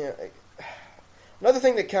 it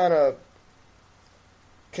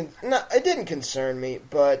didn't concern me,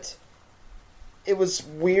 but it was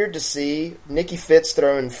weird to see Nicky Fitz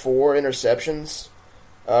throwing 4 interceptions.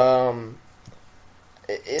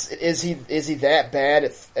 Is he that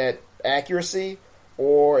bad at accuracy,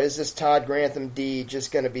 or is this Todd Grantham D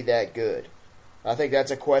just going to be that good? I think that's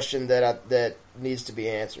a question that needs to be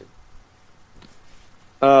answered.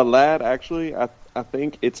 Lad, actually, I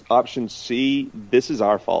think it's option C. This is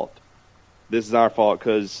our fault.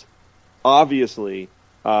 Because obviously,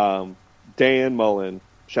 Dan Mullen,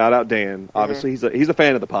 shout out Dan. Obviously, he's a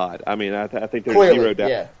fan of the pod. I mean, I think there's zero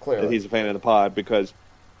doubt that he's a fan of the pod because,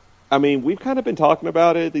 I mean, we've kind of been talking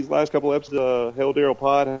about it these last couple episodes of Hell Daryl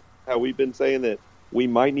Pod, how we've been saying that we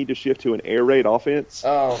might need to shift to an air raid offense.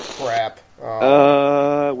 Oh, crap.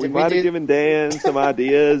 We might have given Dan some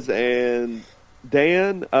ideas, and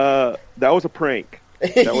Dan, that was a prank.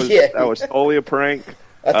 That was totally a prank.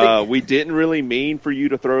 We didn't really mean for you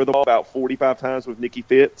to throw the ball about 45 times with Nicky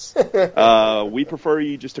Fitz. We prefer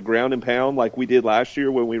you just to ground and pound like we did last year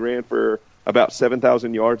when we ran for about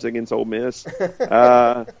 7,000 yards against Ole Miss.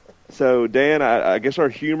 So, Dan, I guess our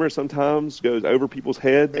humor sometimes goes over people's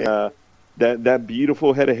head. That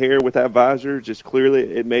beautiful head of hair with that visor, just clearly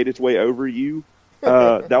it made its way over you.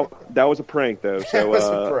 That was a prank, though.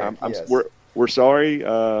 So yes. We're sorry.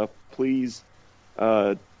 Please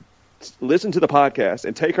listen to the podcast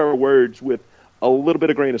and take our words with a little bit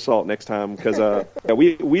of grain of salt next time, because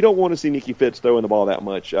we don't want to see Nicky Fitz throwing the ball that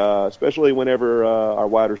much, especially whenever our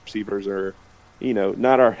wide receivers are,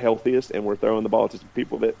 not our healthiest, and we're throwing the ball to some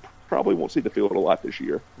people that probably won't see the field a lot this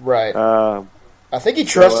year. Right. I think he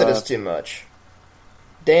trusted us too much.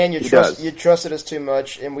 Dan, you trusted us too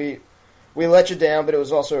much, and we let you down, but it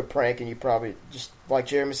was also a prank, and you probably, just like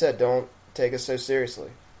Jeremy said, don't take us so seriously.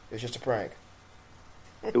 It was just a prank.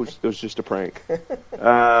 It was just a prank. But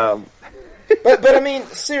I mean,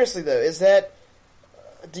 seriously though, is that,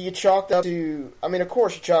 do you chalk it up to, I mean, of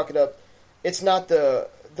course you chalk it up, it's not the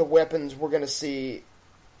weapons we're going to see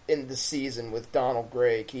in the season with Donald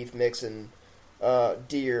Gray, Keith Mixon,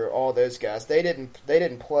 Deere, all those guys. They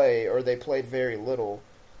didn't play, or they played very little.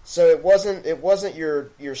 So it wasn't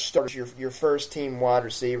your starters, your first team wide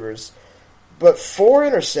receivers. But 4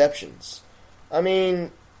 interceptions. I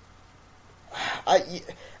mean,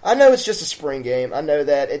 I know it's just a spring game. I know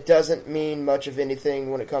that it doesn't mean much of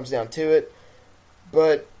anything when it comes down to it.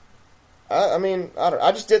 But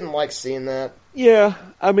I just didn't like seeing that. Yeah,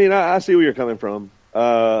 I mean, I see where you're coming from.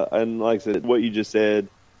 And like I said, what you just said,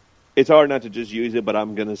 it's hard not to just use it, but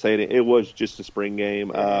I'm going to say it was just a spring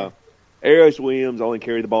game. Arias Williams only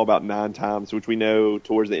carried the ball about 9 times, which we know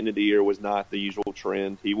towards the end of the year was not the usual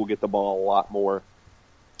trend. He will get the ball a lot more.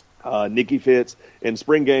 Nicky Fitz, in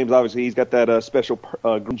spring games, obviously, he's got that special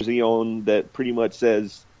jersey on that pretty much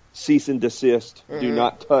says cease and desist, do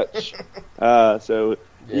not touch.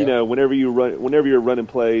 Whenever you're running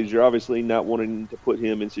plays, you're obviously not wanting to put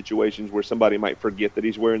him in situations where somebody might forget that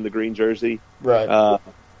he's wearing the green jersey. Right.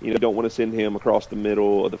 You don't want to send him across the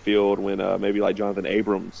middle of the field when maybe like Johnathan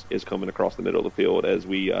Abrams is coming across the middle of the field, as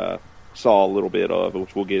we saw a little bit of,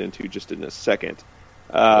 which we'll get into just in a second.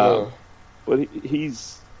 But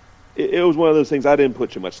it was one of those things, I didn't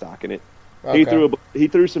put too much stock in it. Okay. He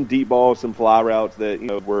threw some deep balls, some fly routes that he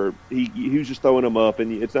was just throwing them up,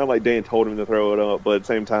 and it's not like Dan told him to throw it up, but at the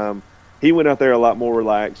same time, he went out there a lot more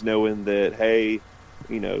relaxed, knowing that, hey,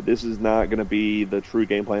 this is not going to be the true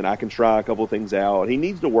game plan. I can try a couple of things out. He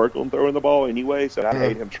needs to work on throwing the ball anyway, so I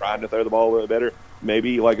hate him trying to throw the ball a little better.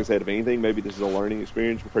 Maybe, like I said, if anything, maybe this is a learning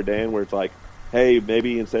experience for Dan, where it's like, hey,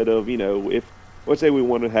 maybe instead of, if let's say we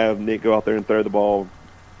want to have Nick go out there and throw the ball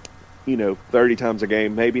 30 times a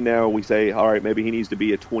game. Maybe now we say, all right, maybe he needs to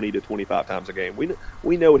be at 20 to 25 times a game.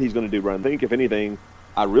 We know what he's going to do. Run. I think if anything,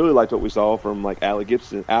 I really liked what we saw from like Alex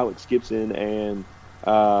Gibson, and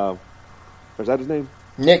is that his name?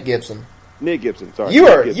 Nick Gibson. Sorry, you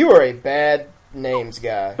are a bad names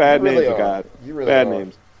guy. Bad names guy. You really bad are.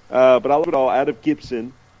 Names. But I love it all out of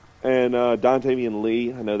Gibson and Dontavian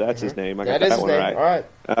Lee. I know that's his name. I got that one right. All right.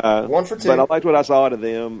 1 for 2. But I liked what I saw out of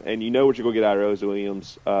them, and you know what you're going to get out of Rose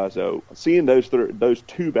Williams. So seeing those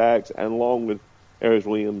two backs, and along with Rose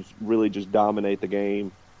Williams, really just dominate the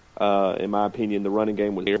game. In my opinion, the running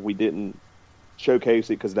game was there. We didn't showcase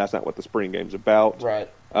it because that's not what the spring game's about. Right.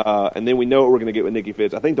 And then we know what we're going to get with Nicky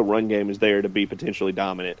Fitz. I think the run game is there to be potentially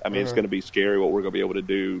dominant. I mean, it's going to be scary what we're going to be able to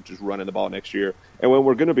do just running the ball next year. And when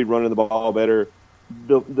we're going to be running the ball better,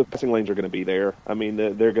 the passing lanes are going to be there. I mean,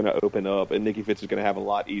 they're going to open up, and Nicky Fitz is going to have a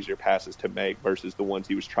lot easier passes to make versus the ones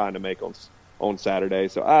he was trying to make on Saturday.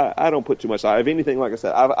 So I don't put too much side. If anything, like I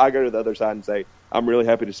said, I go to the other side and say I'm really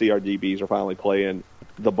happy to see our DBs are finally playing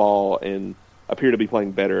the ball and appear to be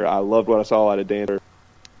playing better. I loved what I saw out of Dancer.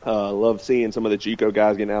 Love seeing some of the JUCO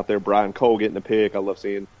guys getting out there. Brian Cole getting a pick. I love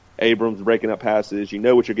seeing Abrams breaking up passes. You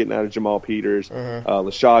know what you're getting out of Jamal Peters.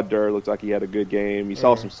 Lashad Durr looked like he had a good game. You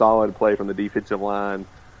saw some solid play from the defensive line.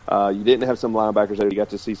 You didn't have some linebackers there. You got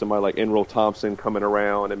to see somebody like Enroll Thompson coming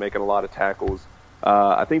around and making a lot of tackles.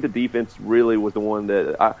 I think the defense really was the one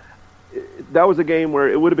that that was a game where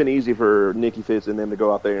it would have been easy for Nicky Fitz and them to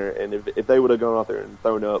go out there, and if they would have gone out there and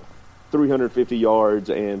thrown up 350 yards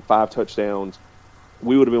and 5 touchdowns,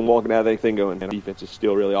 we would have been walking out of that thing going, the defense is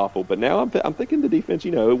still really awful. But now I'm thinking the defense,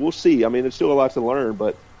 we'll see. I mean, there's still a lot to learn,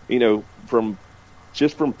 but, from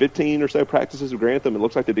 15 or so practices with Grantham, it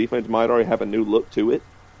looks like the defense might already have a new look to it,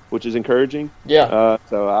 which is encouraging. Yeah.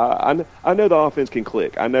 So I know the offense can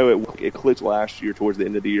click. I know it clicked last year towards the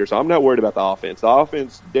end of the year, so I'm not worried about the offense. The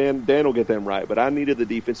offense, Dan will get them right, but I needed the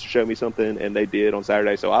defense to show me something, and they did on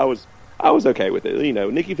Saturday, so I was okay with it.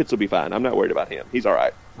 Nicky Fitz will be fine. I'm not worried about him. He's all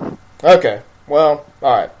right. Okay. Well,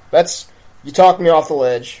 all right. You talked me off the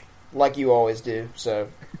ledge, like you always do. So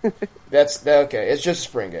that's okay. It's just a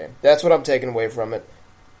spring game. That's what I'm taking away from it.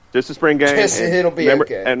 Just a spring game. It'll be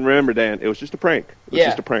okay. And remember, Dan, it was just a prank.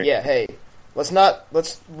 Just a prank. Yeah. Hey,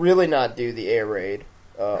 let's really not do the air raid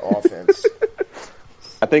offense.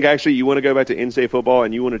 I think actually you want to go back to in-state football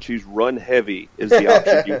and you want to choose run heavy is the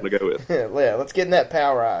option you want to go with. Yeah, let's get in that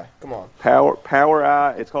power eye. Come on. Power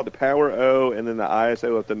eye. It's called the Power O, and then the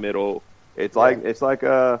ISO up the middle. It's like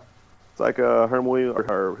Herm Williams,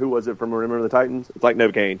 or who was it from Remember the Titans? It's like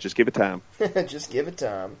Novocaine. Just give it time. Just give it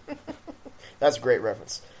time. That's a great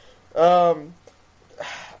reference. Another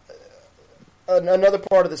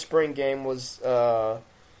part of the spring game was JUCO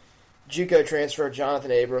transfer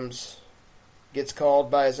Johnathan Abrams gets called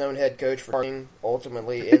by his own head coach for partying,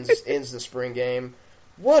 ultimately ends the spring game.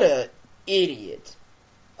 What a idiot.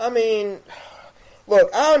 I mean, look,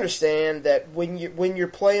 I understand that when you're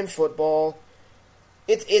playing football,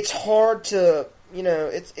 it's hard to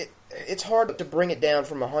it's hard to bring it down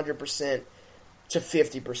from 100% to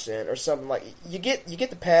 50% or something like. You get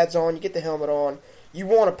the pads on, you get the helmet on, you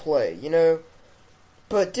want to play,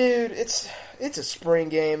 But dude, it's a spring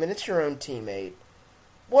game and it's your own teammate.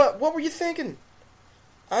 What were you thinking?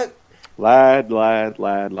 Lad.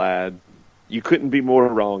 You couldn't be more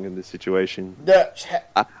wrong in this situation.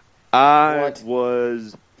 I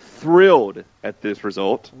was thrilled at this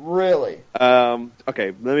result. Really?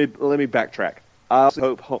 Okay, let me backtrack. I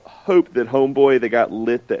also hope that homeboy that got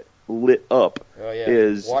lit up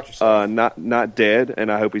is not dead, and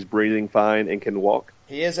I hope he's breathing fine and can walk.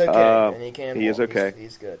 He is okay, and he can walk. He is okay.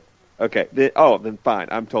 He's good. Okay, then fine.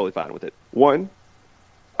 I'm totally fine with it. One,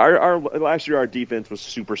 our last year our defense was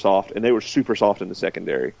super soft, and they were super soft in the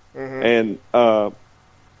secondary. And Dan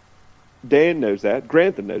knows that.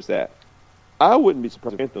 Grantham knows that. I wouldn't be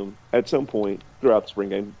surprised if Grantham, at some point throughout the spring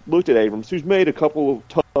game, looked at Abrams, who's made a couple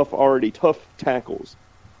of tough tackles.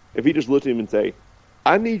 If he just looked at him and say,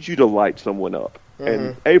 I need you to light someone up.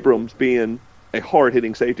 And Abrams, being a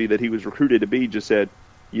hard-hitting safety that he was recruited to be, just said,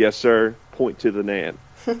 yes, sir, point to the man.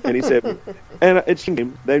 And he said, and it's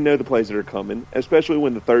game. They know the plays that are coming, especially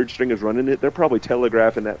when the third string is running it. They're probably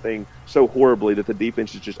telegraphing that thing so horribly that the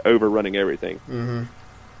defense is just overrunning everything.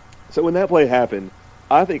 So when that play happened,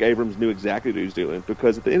 I think Abrams knew exactly what he was doing,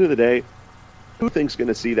 because at the end of the day, who thinks going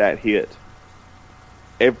to see that hit?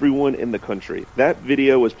 Everyone in the country. That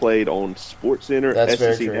video was played on SportsCenter,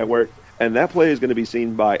 SEC Network, and that play is going to be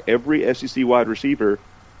seen by every SEC wide receiver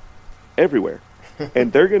everywhere.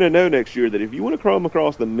 And they're going to know next year that if you want to come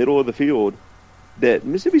across the middle of the field, that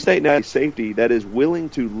Mississippi State now has safety that is willing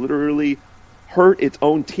to literally hurt its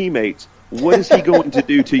own teammates. What is he going to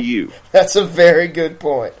do to you? That's a very good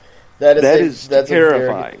point. That's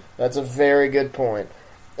terrifying. That's a very good point.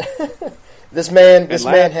 This man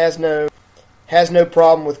has no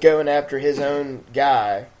problem with going after his own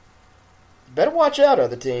guy. Better watch out,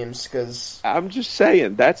 other teams, because I'm just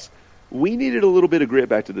saying we needed a little bit of grit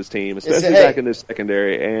back to this team, especially back in this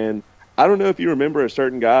secondary. And I don't know if you remember a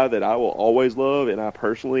certain guy that I will always love, and I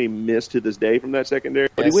personally miss to this day from that secondary.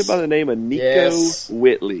 But he went by the name of Nico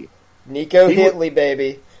Whitley. Nico Whitley,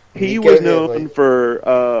 baby. He was known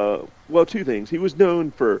for, two things. He was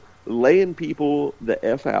known for laying people the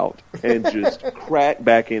F out and just crack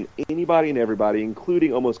back in anybody and everybody,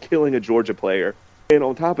 including almost killing a Georgia player. And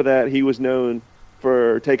on top of that, he was known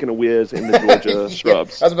for taking a whiz in the Georgia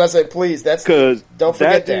scrubs. I was about to say, please, don't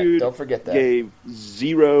forget that. Don't forget that. Gave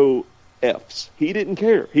 0 Fs. He didn't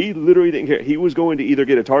care. He literally didn't care. He was going to either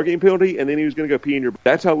get a targeting penalty and then he was going to go pee in your.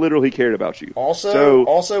 That's how little he cared about you.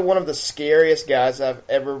 Also one of the scariest guys I've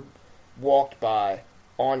ever walked by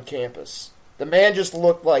on campus. The man just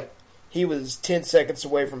looked like he was 10 seconds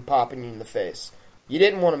away from popping you in the face. You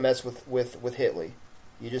didn't want to mess with Hitley.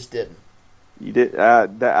 You just didn't. You did.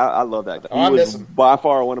 I love that guy. He was by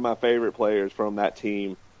far one of my favorite players from that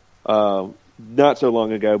team. Not so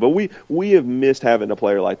long ago, but we have missed having a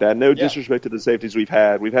player like that. No disrespect to the safeties we've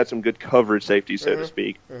had. We've had some good coverage safeties, so to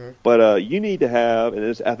speak. Mm-hmm. But you need to have,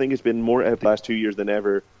 and I think it's been more the last 2 years than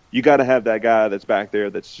ever, you got to have that guy that's back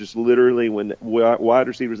there that's just literally when wide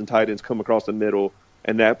receivers and tight ends come across the middle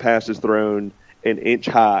and that pass is thrown an inch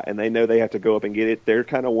high and they know they have to go up and get it, they're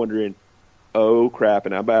kind of wondering, oh, crap,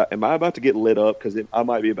 and am I about to get lit up? Because I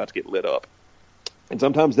might be about to get lit up. And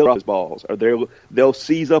sometimes they'll drop his balls, or they'll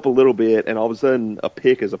seize up a little bit, and all of a sudden a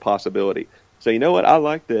pick is a possibility. So you know what? I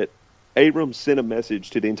like that Abrams sent a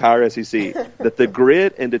message to the entire SEC that the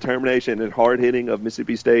grit and determination and hard hitting of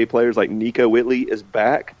Mississippi State players like Nico Whitley is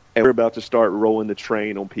back, and we're about to start rolling the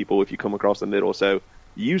train on people if you come across the middle. So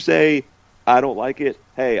you say, I don't like it.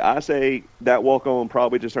 Hey, I say that walk-on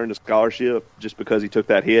probably just earned a scholarship just because he took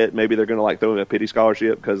that hit. Maybe they're going to throw him a pity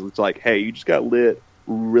scholarship because it's like, hey, you just got lit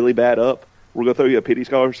really bad up. We're going to throw you a pity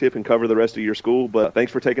scholarship and cover the rest of your school, but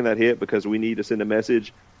thanks for taking that hit because we need to send a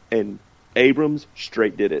message. And Abrams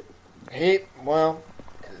straight did it. He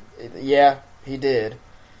did.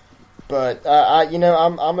 But I'm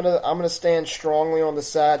gonna stand strongly on the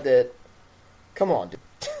side that, come on, dude.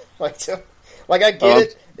 I get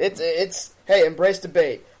it. It's hey, embrace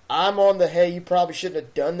debate. I'm on the hey, you probably shouldn't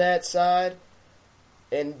have done that side,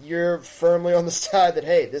 and you're firmly on the side that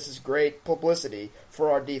hey, this is great publicity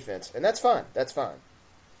for our defense, and that's fine. That's fine.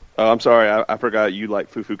 Oh, I'm sorry, I forgot you like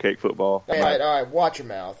foo-foo cake football. All right, watch your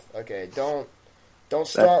mouth. Okay, don't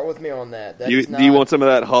start with me on that. Do you want some of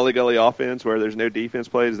that Holly Gully offense where there's no defense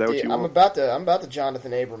plays? Is that what you want? I'm about to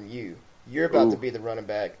Johnathan Abrams you. You're about to be the running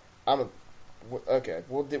back. Okay.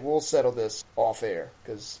 We'll settle this off air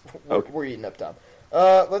because we're eating up time.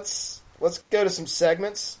 Let's go to some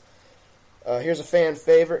segments. Here's a fan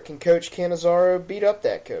favorite. Can Coach Cannizzaro beat up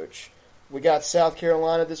that coach? We got South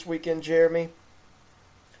Carolina this weekend, Jeremy.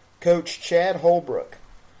 Coach Chad Holbrook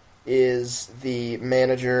is the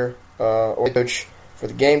manager or coach for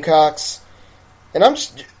the Gamecocks. And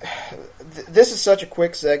this is such a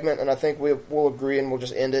quick segment, and I think we'll agree and we'll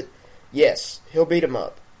just end it. Yes, he'll beat him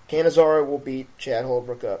up. Cannizzaro will beat Chad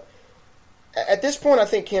Holbrook up. At this point, I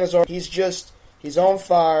think Cannizzaro, he's on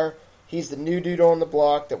fire. He's the new dude on the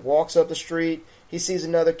block that walks up the street. He sees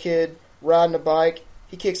another kid riding a bike.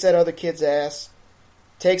 He kicks that other kid's ass,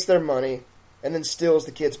 takes their money, and then steals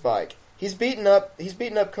the kid's bike. He's beaten up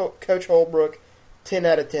Coach Holbrook 10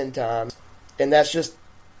 out of 10 times, and that's just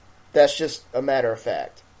a matter of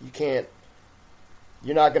fact. You're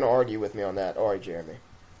not going to argue with me on that, are you, Jeremy?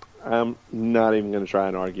 I'm not even going to try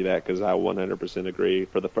and argue that because I 100% agree.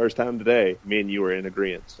 For the first time today, me and you are in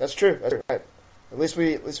agreement. That's true. That's right. At least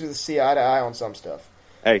we see eye to eye on some stuff.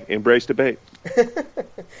 Hey, embrace debate.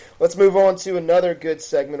 Let's move on to another good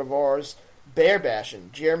segment of ours, Bear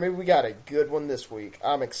Bashing. Jeremy, we got a good one this week.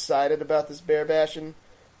 I'm excited about this Bear Bashing.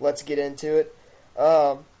 Let's get into it.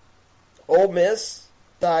 Ole Miss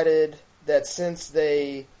decided that since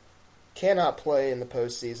they cannot play in the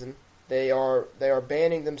postseason, they are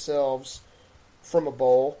banning themselves from a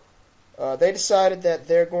bowl. They decided that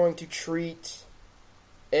they're going to treat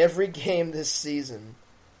every game this season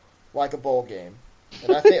like a bowl game.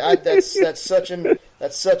 And I think that's such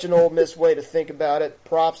an Ole Miss way to think about it.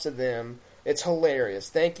 Props to them. It's hilarious.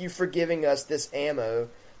 Thank you for giving us this ammo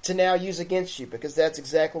to now use against you because that's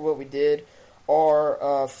exactly what we did.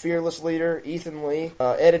 Our fearless leader, Ethan Lee,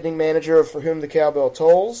 editing manager for Whom the Cowbell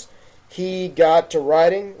Tolls, he got to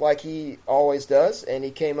writing like he always does, and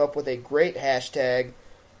he came up with a great hashtag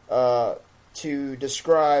to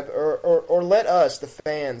describe or let us, the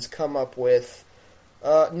fans, come up with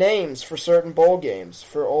names for certain bowl games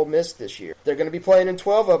for Ole Miss this year. They're going to be playing in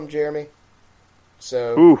 12 of them, Jeremy.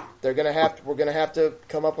 So we're going to have to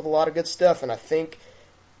come up with a lot of good stuff, and I think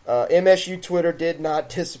MSU Twitter did not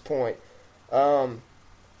disappoint.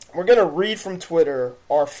 we're going to read from Twitter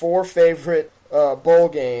our 4 favorite bowl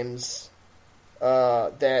games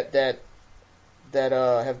that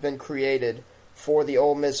have been created for the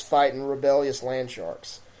Ole Miss Fighting Rebellious Land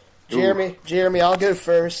Sharks. Jeremy, I'll go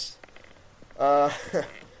first. My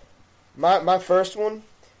first one,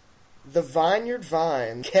 the Vineyard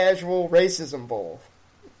Vine Casual Racism Bowl.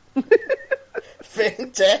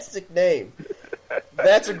 Fantastic name.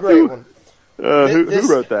 That's a great one. Who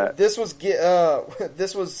wrote that? This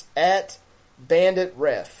was at Bandit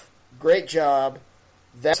Ref. Great job.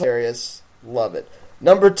 That's hilarious. Love it.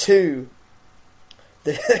 Number 2,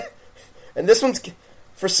 and this one's,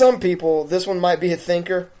 for some people, this one might be a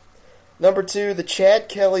thinker. Number 2, the Chad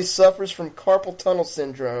Kelly Suffers from Carpal Tunnel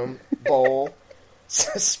Syndrome Bowl,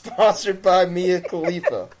 sponsored by Mia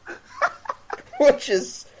Khalifa. Which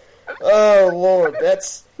is, oh Lord,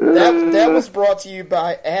 that was brought to you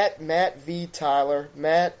by at Matt V. Tyler.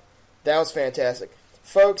 Matt, that was fantastic.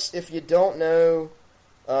 Folks, if you don't know,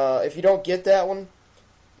 if you don't get that one,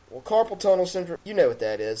 well, carpal tunnel syndrome, you know what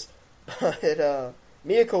that is. But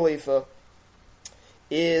Mia Khalifa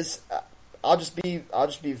is, I'll just be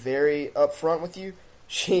very upfront with you.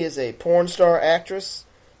 She is a porn star actress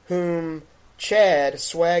whom Chad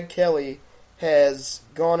Swag Kelly has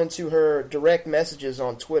gone into her direct messages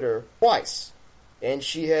on Twitter twice, and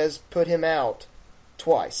she has put him out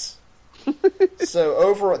twice. So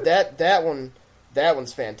overall, that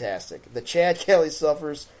one's fantastic. The Chad Kelly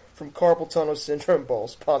Suffers from Carpal Tunnel Syndrome Bowl,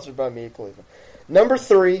 sponsored by Mia Khalifa. Number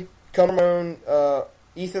 3, come from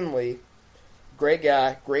Ethan Lee. Great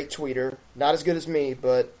guy, great tweeter. Not as good as me,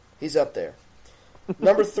 but he's up there.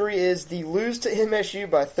 Number 3 is the lose to MSU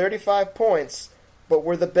by 35 points, but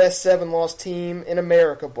we're the best 7-loss team in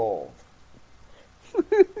America Bowl.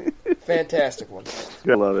 Fantastic one.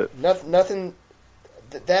 I love it. Nothing.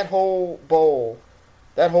 That whole bowl,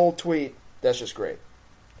 that whole tweet, that's just great.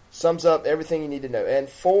 Sums up everything you need to know. And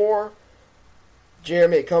 4,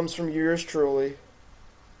 Jeremy, it comes from yours truly.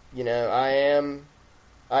 You know, I am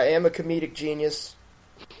a comedic genius.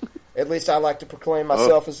 At least I like to proclaim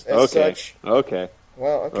myself as such. Okay.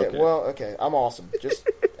 Well, okay. I'm awesome. Just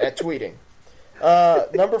at tweeting.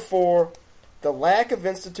 Number 4, the Lack of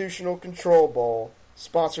Institutional Control Bowl,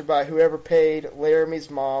 sponsored by whoever paid Laramie's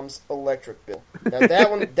mom's electric bill. Now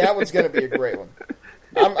that one's going to be a great one.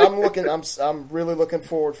 I'm really looking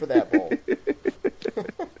forward for that bowl.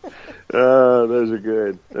 Those are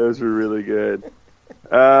good. Those are really good.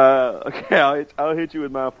 Okay, I'll hit you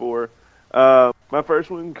with my 4. My first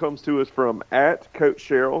one comes to us from at Coach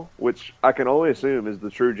Cheryl, which I can only assume is the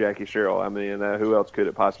true Jackie Sherrill. I mean, who else could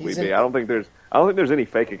it possibly be? I don't think there's any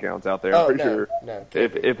fake accounts out there. I'm pretty sure. No,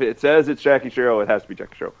 if it says it's Jackie Sherrill, it has to be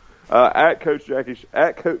Jackie Sherrill. At Coach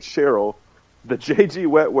Cheryl, the JG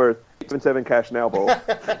Wentworth 7-7 Cash Now Bowl.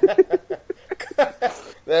 That's great.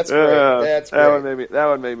 That's great. That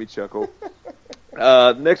one made me chuckle.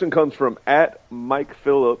 The next one comes from at Mike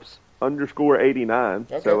Phillips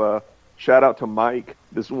 _89. Okay. So shout out to Mike.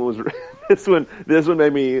 This one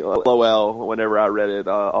made me LOL whenever I read it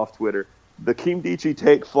off Twitter. The Kimdichi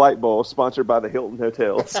Take Flight Bowl, sponsored by the Hilton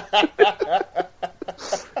Hotels.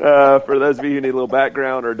 For those of you who need a little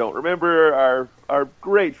background or don't remember, our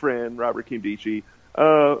great friend Robert Kimdichi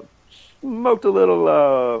smoked a little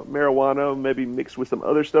marijuana, maybe mixed with some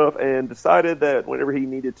other stuff, and decided that whenever he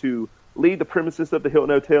needed to leave the premises of the Hilton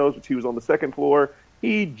Hotels, which he was on the 2nd floor,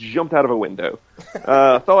 he jumped out of a window.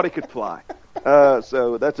 Thought he could fly.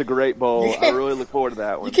 So that's a great bowl. I really look forward to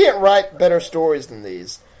that one. You can't write better stories than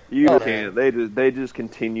these. You can't. They just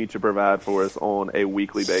continue to provide for us on a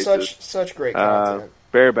weekly basis. Such great content.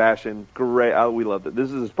 Bear Bashin, great. We love it.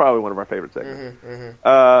 This is probably one of our favorite segments.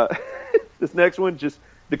 This next one, just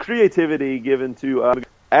the creativity given to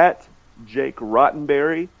at Jake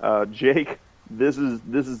Rottenberry. Jake, this is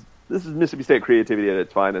Mississippi State creativity at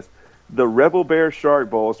its finest. The Rebel Bear Shark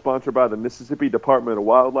Bowl, sponsored by the Mississippi Department of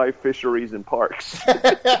Wildlife, Fisheries, and Parks. He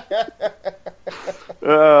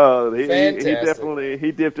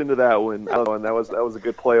dipped into that one. And that was a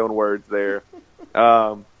good play on words there.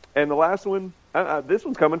 And the last one, this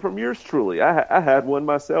one's coming from yours truly. I had one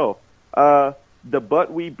myself. The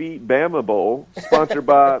But We Beat Bama Bowl, sponsored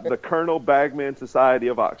by the Colonel Bagman Society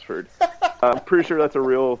of Oxford. I'm pretty sure that's a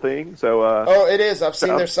real thing. So, it is. I've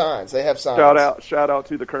seen their signs. They have signs. Shout out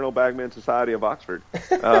to the Colonel Bagman Society of Oxford,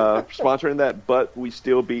 sponsoring that. But we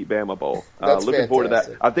still beat Bama Bowl. Looking forward to that.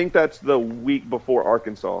 I think that's the week before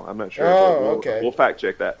Arkansas. I'm not sure. Okay. We'll fact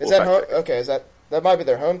check that. Is that might be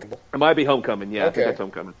their homecoming? It might be homecoming. Yeah, okay. I think that's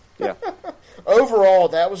homecoming. Yeah. Overall,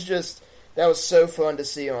 that was so fun to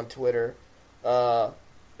see on Twitter.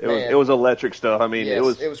 It was electric stuff. I mean,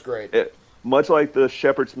 yes, it was great. much like the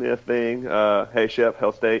Shepard Smith thing, hey Shep,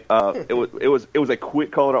 Hell State. It was a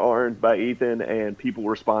quick call to arms by Ethan, and people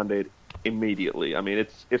responded immediately. I mean,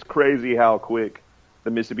 it's crazy how quick the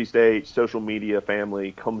Mississippi State social media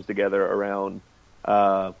family comes together around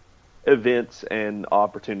events and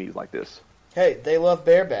opportunities like this. Hey, they love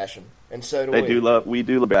bear bashing, and so do we. We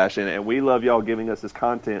do love bashing, and we love y'all giving us this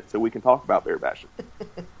content so we can talk about bear bashing.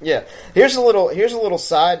 Yeah, here's a little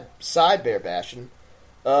side bear bashing.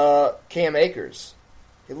 Cam Akers.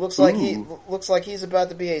 It looks like he's about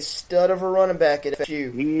to be a stud of a running back at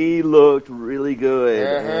FSU. He looked really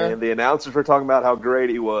good, and the announcers were talking about how great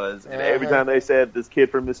he was. And every time they said this kid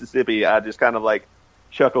from Mississippi, I just kind of like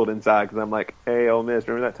chuckled inside because I'm like, hey, Ole Miss,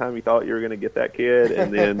 remember that time you thought you were going to get that kid?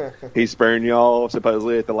 And then he spurned y'all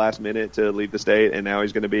supposedly at the last minute to leave the state, and now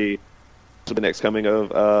he's going to be the next coming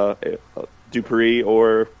of Dupree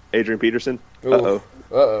or Adrian Peterson.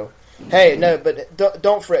 Uh-oh. Hey, no, but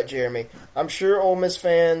don't fret, Jeremy. I'm sure Ole Miss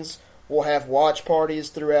fans will have watch parties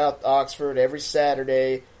throughout Oxford every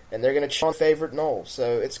Saturday, and they're going to cheer on favorite Noel.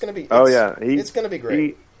 So it's going to be it's going to be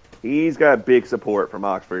great. He's got big support from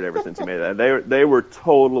Oxford ever since he made that. They were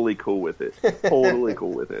totally cool with it. Totally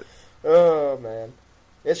cool with it. Oh man,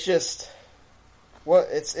 it's just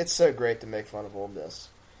it's so great to make fun of Ole Miss.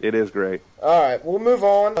 It is great. All right, we'll move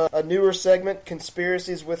on. A newer segment,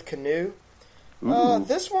 Conspiracies with Canoe.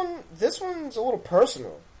 This one's a little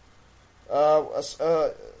personal.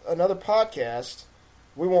 Another podcast,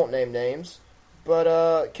 we won't name names,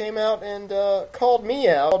 but came out and called me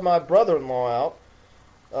out, called my brother-in-law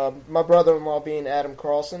out. My brother-in-law being Adam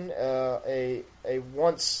Carlson, a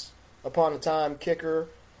once upon a time kicker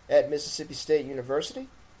at Mississippi State University.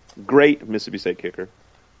 Great Mississippi State kicker.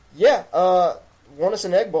 Yeah, won us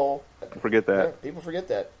an Egg Bowl. Forget that. Yeah, people forget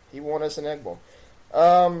that. He won us an Egg Bowl.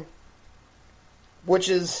 Which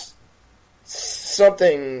is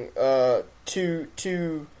something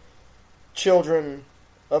two children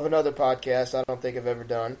of another podcast I don't think have ever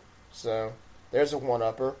done. So there's a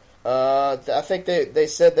one-upper. I think they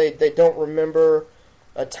said they don't remember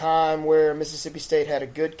a time where Mississippi State had a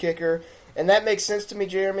good kicker. And that makes sense to me,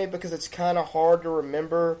 Jeremy, because it's kind of hard to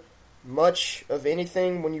remember much of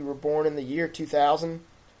anything when you were born in the year 2000.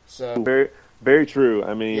 So very, very true.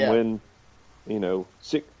 I mean,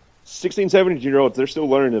 when 16, 17-year-olds, they're still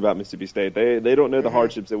learning about Mississippi State. They don't know the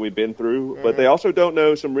hardships that we've been through, but they also don't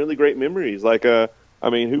know some really great memories. Like,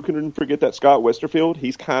 who can forget that Scott Westerfield?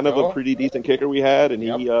 He's kind of a pretty decent kicker we had, and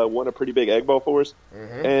he won a pretty big Egg Bowl for us.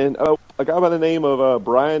 And a guy by the name of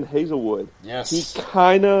Brian Hazelwood. Yes. He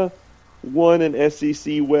kind of won an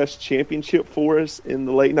SEC West championship for us in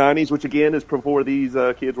the late 90s, which, again, is before these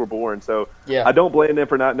kids were born. So I don't blame them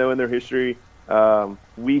for not knowing their history.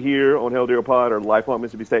 We here on Hell Deal Pod are lifelong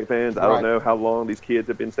Mississippi State fans. I don't know how long these kids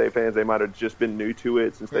have been State fans. They might have just been new to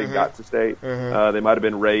it since they got to State. They might have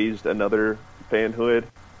been raised another fanhood.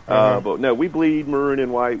 But no, we bleed maroon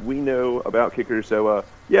and white. We know about kickers. So, it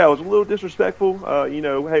was a little disrespectful.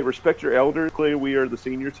 Hey, respect your elders. Clearly, we are the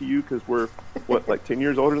senior to you because we're, 10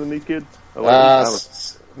 years older than these kids?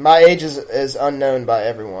 My age is unknown by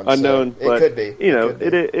everyone. Unknown, so it could be.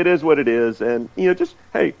 It is what it is. And, just,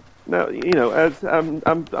 hey, now, as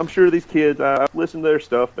I'm sure these kids, I've listened to their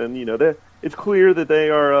stuff, and it's clear that they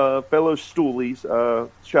are fellow stoolies.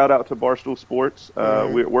 Shout out to Barstool Sports.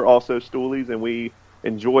 We're also stoolies, and we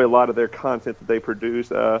enjoy a lot of their content that they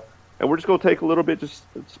produce. And we're just going to take a little bit, just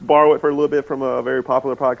borrow it for a little bit from a very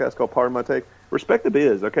popular podcast called Pardon My Take. Respect the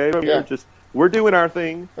biz, okay? We're doing our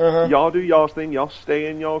thing. Y'all do y'all's thing. Y'all stay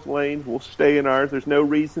in y'all's lane. We'll stay in ours. There's no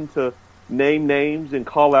reason to name names and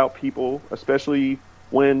call out people, especially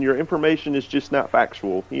when your information is just not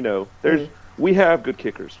factual. We have good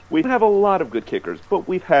kickers. We have a lot of good kickers, but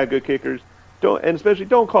we've had good kickers.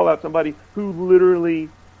 Don't call out somebody who literally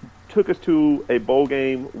took us to a bowl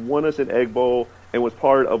game, won us an Egg Bowl, and was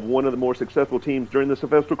part of one of the more successful teams during the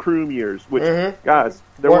Sylvester Croom years, which, guys,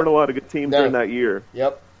 there weren't a lot of good teams during that year.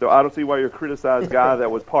 Yep. So I don't see why you're criticizing a guy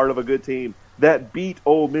that was part of a good team that beat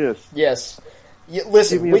Ole Miss. Yes.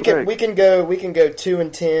 Listen, we can go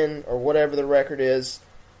 2-10 or whatever the record is,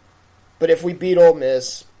 but if we beat Ole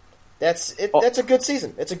Miss, that's a good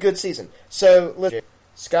season. It's a good season. So listen,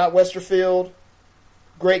 Scott Westerfield,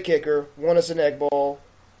 great kicker, won us an Egg Bowl.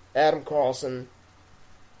 Adam Carlson,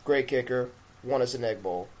 great kicker, won us an Egg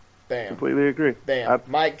Bowl. Bam. Completely agree. Bam.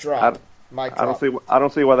 Mic drop. I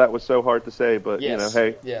don't see why that was so hard to say, but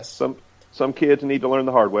some kids need to learn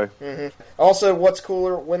the hard way. Also, what's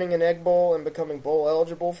cooler, winning an Egg Bowl and becoming bowl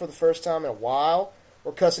eligible for the first time in a while,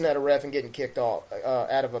 or cussing at a ref and getting kicked off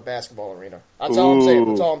out of a basketball arena? That's all I'm saying.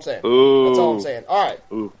 That's all I'm saying. All right.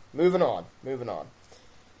 Moving on.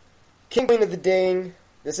 King Queen of the Ding,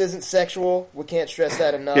 This isn't sexual. We can't stress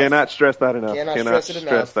that enough. Cannot stress that enough. Cannot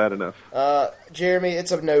stress that enough. Jeremy,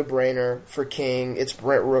 it's a no-brainer for King. It's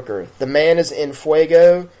Brent Rooker. The man is in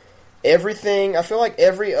fuego. Everything. I feel like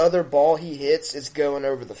every other ball he hits is going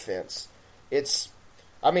over the fence. Do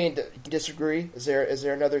you disagree? Is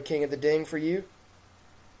there another King of the Ding for you?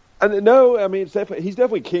 No, I mean, he's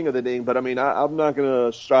definitely king of the ding, but I mean, I'm not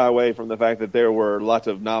going to shy away from the fact that there were lots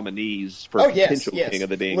of nominees for potential king of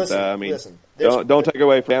the ding. Don't take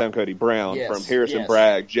away from Cody Brown, from Harrison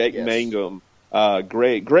Bragg, Jake Mangum.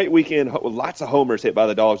 Great weekend. Lots of homers hit by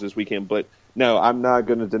the Dawgs this weekend, but no, I'm not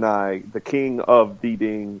going to deny the king of the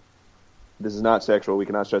ding. This is not sexual. We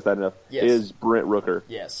cannot stress that enough. Yes. Is Brent Rooker.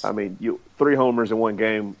 Yes. I mean, 3 homers in one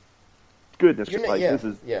game. Goodness,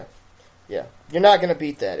 Yeah, you're not going to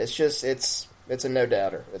beat that. It's just it's a no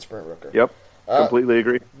doubter. It's Brent Rooker. Yep, completely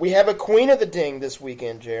agree. We have a Queen of the Ding this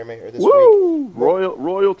weekend, Jeremy, or this week. week.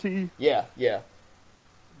 Royalty. Yeah.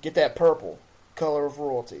 Get that purple color of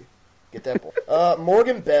royalty. Get that.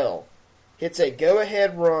 Morgan Bell hits a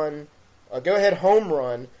go-ahead home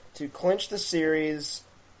run to clinch the series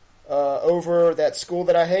over that school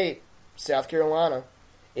that I hate, South Carolina.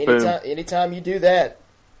 Anytime you do that.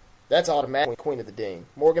 That's automatically Queen of the Ding.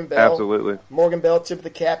 Morgan Bell. Absolutely. Morgan Bell, tip of the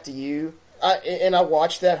cap to you. I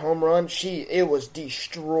watched that home run. It was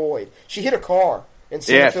destroyed. She hit a car in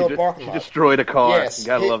center field parking lot. She destroyed a car. Yes. You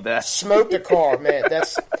gotta love that. Smoked a car, man.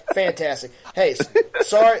 That's fantastic. Hey,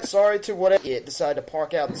 sorry to what it decided to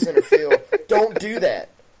park out in center field. Don't do that.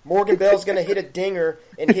 Morgan Bell's going to hit a dinger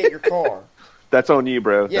and hit your car. That's on you,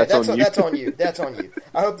 bro. Yeah, that's on you. That's on you.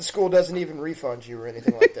 I hope the school doesn't even refund you or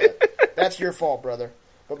anything like that. That's your fault, brother.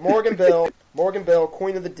 But Morgan Bell,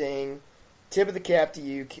 Queen of the Ding, tip of the cap to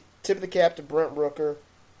you, tip of the cap to Brent Rooker.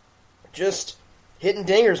 Just hitting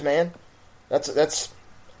dingers, man. That's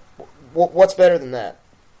what's better than that?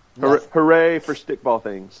 Hooray for stickball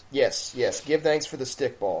things. Yes. Give thanks for the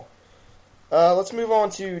stickball. Let's move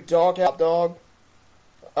on to Dawghouse. Dawg.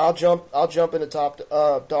 I'll jump into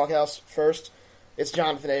Dawghouse first. It's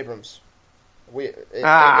Johnathan Abrams. And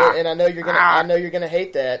I know you're gonna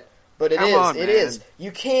hate that. But it is.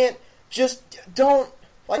 You can't don't.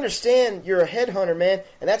 I understand you're a headhunter, man,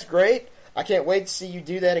 and that's great. I can't wait to see you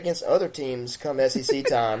do that against other teams come SEC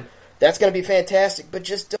time. That's going to be fantastic. But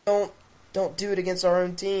just don't do it against our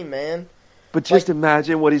own team, man. But just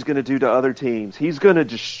imagine what he's going to do to other teams. He's going to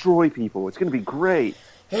destroy people. It's going to be great.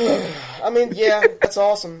 I mean, yeah, that's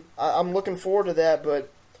awesome. I'm looking forward to that. But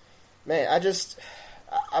man,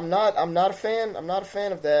 I'm not a fan. I'm not a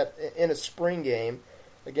fan of that in a spring game.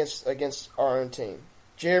 Against our own team.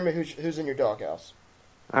 Jeremy, who's in your Dawghouse?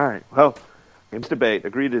 All right. Well, game's debate.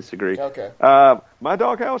 Agree to disagree. Okay. My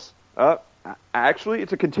Dawghouse, actually,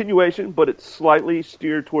 it's a continuation, but it's slightly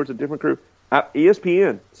steered towards a different group.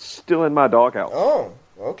 ESPN, still in my Dawghouse. Oh,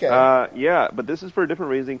 okay. Yeah, but this is for a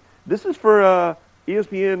different reason. This is for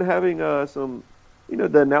ESPN having some,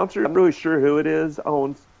 the announcer. I'm really sure who it is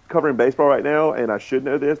on covering baseball right now, and I should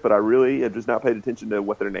know this, but I really have just not paid attention to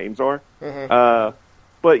what their names are. Mm-hmm.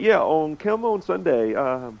 But yeah, on Sunday,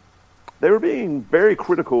 they were being very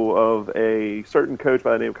critical of a certain coach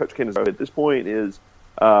by the name of Coach Canoe. At this point, is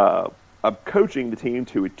coaching the team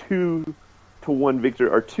to a 2-1 victory,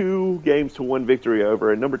 or 2 games to 1 victory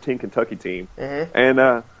over a number 10 Kentucky team. Mm-hmm.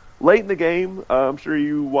 And late in the game, I'm sure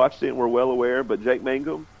you watched it and were well aware, but Jake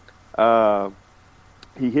Mangum,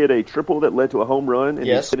 he hit a triple that led to a home run, and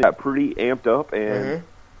he got pretty amped up and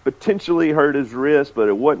potentially hurt his wrist, but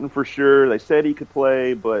it wasn't for sure. They said he could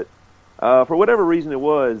play, but for whatever reason it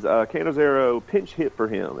was, Canizero pinch hit for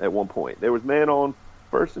him at one point. There was man on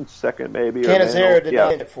first and second, maybe. Canizero did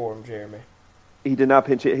not hit for him, Jeremy. He did not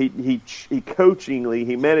pinch hit. He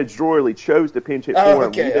managerially chose to pinch hit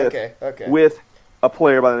for him with a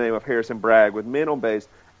player by the name of Harrison Bragg with men on base,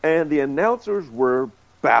 and the announcers were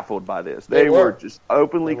baffled by this. They were just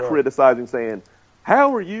openly criticizing, saying,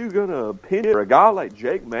 how are you going to pin a guy like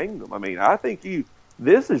Jake Mangum? I mean, I think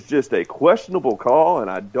this is just a questionable call,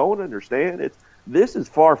 and I don't understand. This is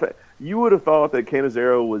far-fetched. You would have thought that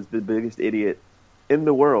Canizero was the biggest idiot in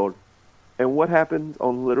the world. And what happened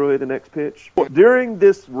on literally the next pitch? During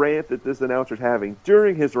this rant that this announcer's having,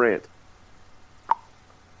 during his rant,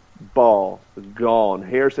 ball gone.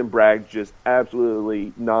 Harrison Bragg just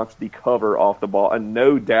absolutely knocks the cover off the ball, a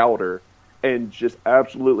no-doubter, and just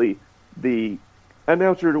absolutely the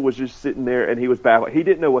announcer was just sitting there and he was baffled. He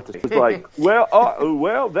didn't know what to say. He was like,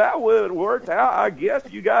 well, that would work out. I guess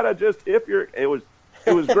you gotta just it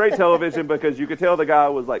was great television because you could tell the guy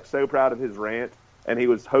was like so proud of his rant, and he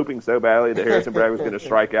was hoping so badly that Harrison Bragg was going to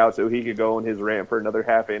strike out so he could go on his rant for another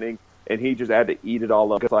half inning, and he just had to eat it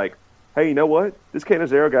all up. It's like, hey, you know what? This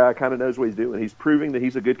Canizero guy kind of knows what he's doing. He's proving that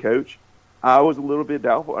he's a good coach. I was a little bit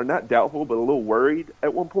doubtful, or not doubtful, but a little worried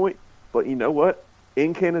at one point. But you know what?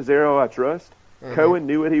 In Canizero, I trust. Mm-hmm. Cohen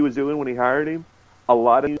knew what he was doing when he hired him.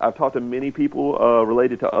 I've talked to many people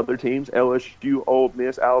related to other teams, LSU, Ole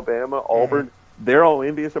Miss, Alabama, Auburn. Mm-hmm. They're all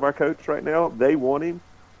envious of our coach right now. They want him.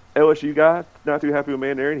 LSU guy, not too happy with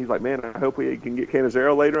Mandarin. He's like, man, I hope we can get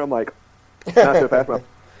Canizero later. I'm like, not so fast.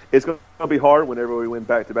 It's going to be hard whenever we win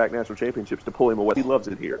back-to-back national championships to pull him away. He loves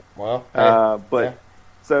it here. Well,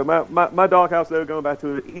 So my Dawghouse, though, going back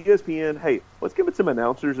to it, ESPN, hey, let's give it some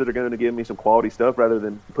announcers that are going to give me some quality stuff rather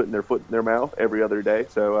than putting their foot in their mouth every other day.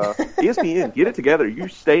 So ESPN, get it together. You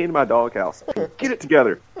stay in my Dawghouse. Get it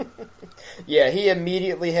together. Yeah, he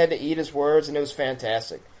immediately had to eat his words, and it was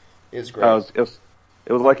fantastic. It was great.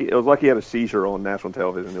 It was like he had a seizure on national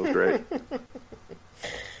television. It was great.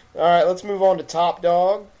 All right, let's move on to Top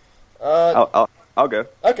Dawg. I'll go.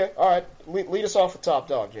 Okay, all right. Lead us off with Top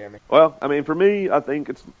Dawg, Jeremy. Well, I mean, for me, I think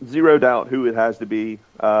it's zero doubt who it has to be.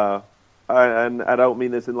 And I don't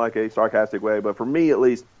mean this in like a sarcastic way, but for me at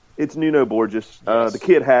least, it's Nuno Borges. Yes. The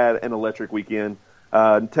kid had an electric weekend.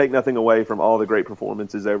 Take nothing away from all the great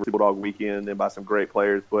performances over Super Bulldog Weekend and by some great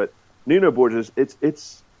players, but Nuno Borges,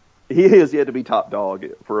 he has yet to be top dog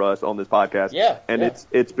for us on this podcast. Yeah, and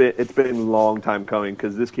it's been a long time coming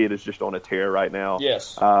because this kid is just on a tear right now.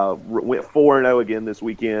 Yes, went 4-0 again this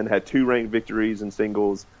weekend. Had 2 ranked victories in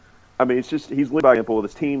singles. I mean, it's just he's living by example.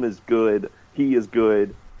 This team is good. He is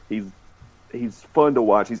good. He's fun to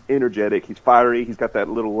watch. He's energetic. He's fiery. He's got that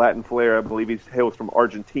little Latin flair. I believe he's hails from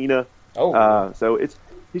Argentina. So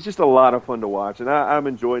he's just a lot of fun to watch, and I'm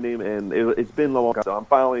enjoying him. And it's been long, so I'm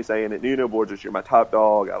finally saying it. Nuno Borges, you're my top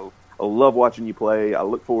dog. I love watching you play. I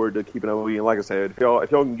look forward to keeping up with you. And like I said, if y'all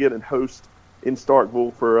can get a host in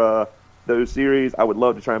Starkville for those series, I would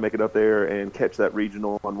love to try and make it up there and catch that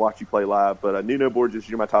regional and watch you play live. But Nuno Borges,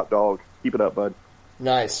 you're my top dog. Keep it up, bud.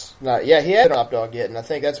 Nice. Yeah, he had a top dog yet, and I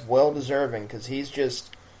think that's well deserving because he's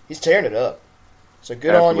tearing it up. So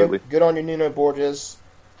good Absolutely. on you. Good on you, Nuno Borges.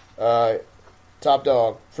 Top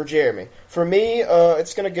dog for Jeremy. For me,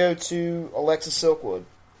 it's going to go to Alexis Silkwood.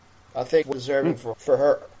 I think deserving for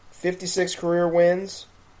her. 56 career wins,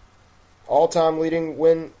 all-time leading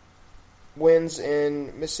wins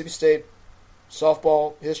in Mississippi State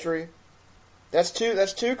softball history. That's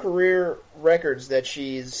two career records that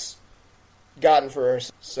she's gotten for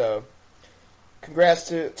herself. So, congrats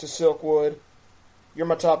to Silkwood. You're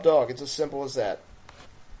my top dog. It's as simple as that.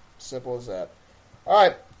 Simple as that. All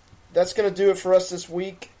right, that's going to do it for us this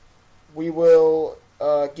week. We will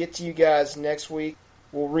get to you guys next week.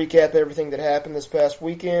 We'll recap everything that happened this past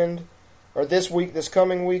weekend, or this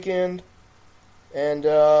coming weekend. And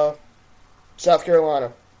South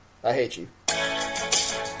Carolina, I hate you. I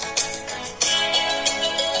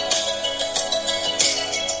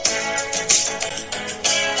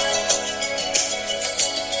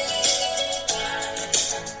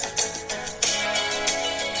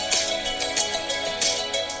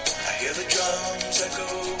hear the drums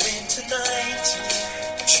echoing tonight.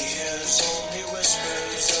 Cheers only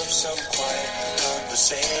whispers of some quiet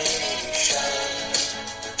conversation.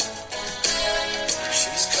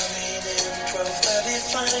 She's coming in 12:30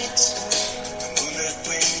 flight. The moonlit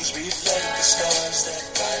wings reflect the stars that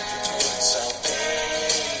guide her towards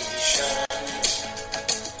salvation.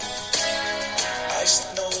 I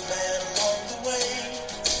know the man along the way,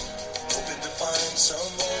 hoping to find some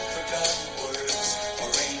old forgotten words or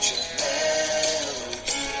ancient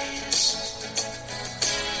melodies.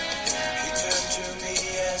 He turned to me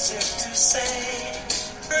as if to say,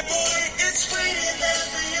 boy, it's waiting there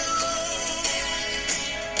for you.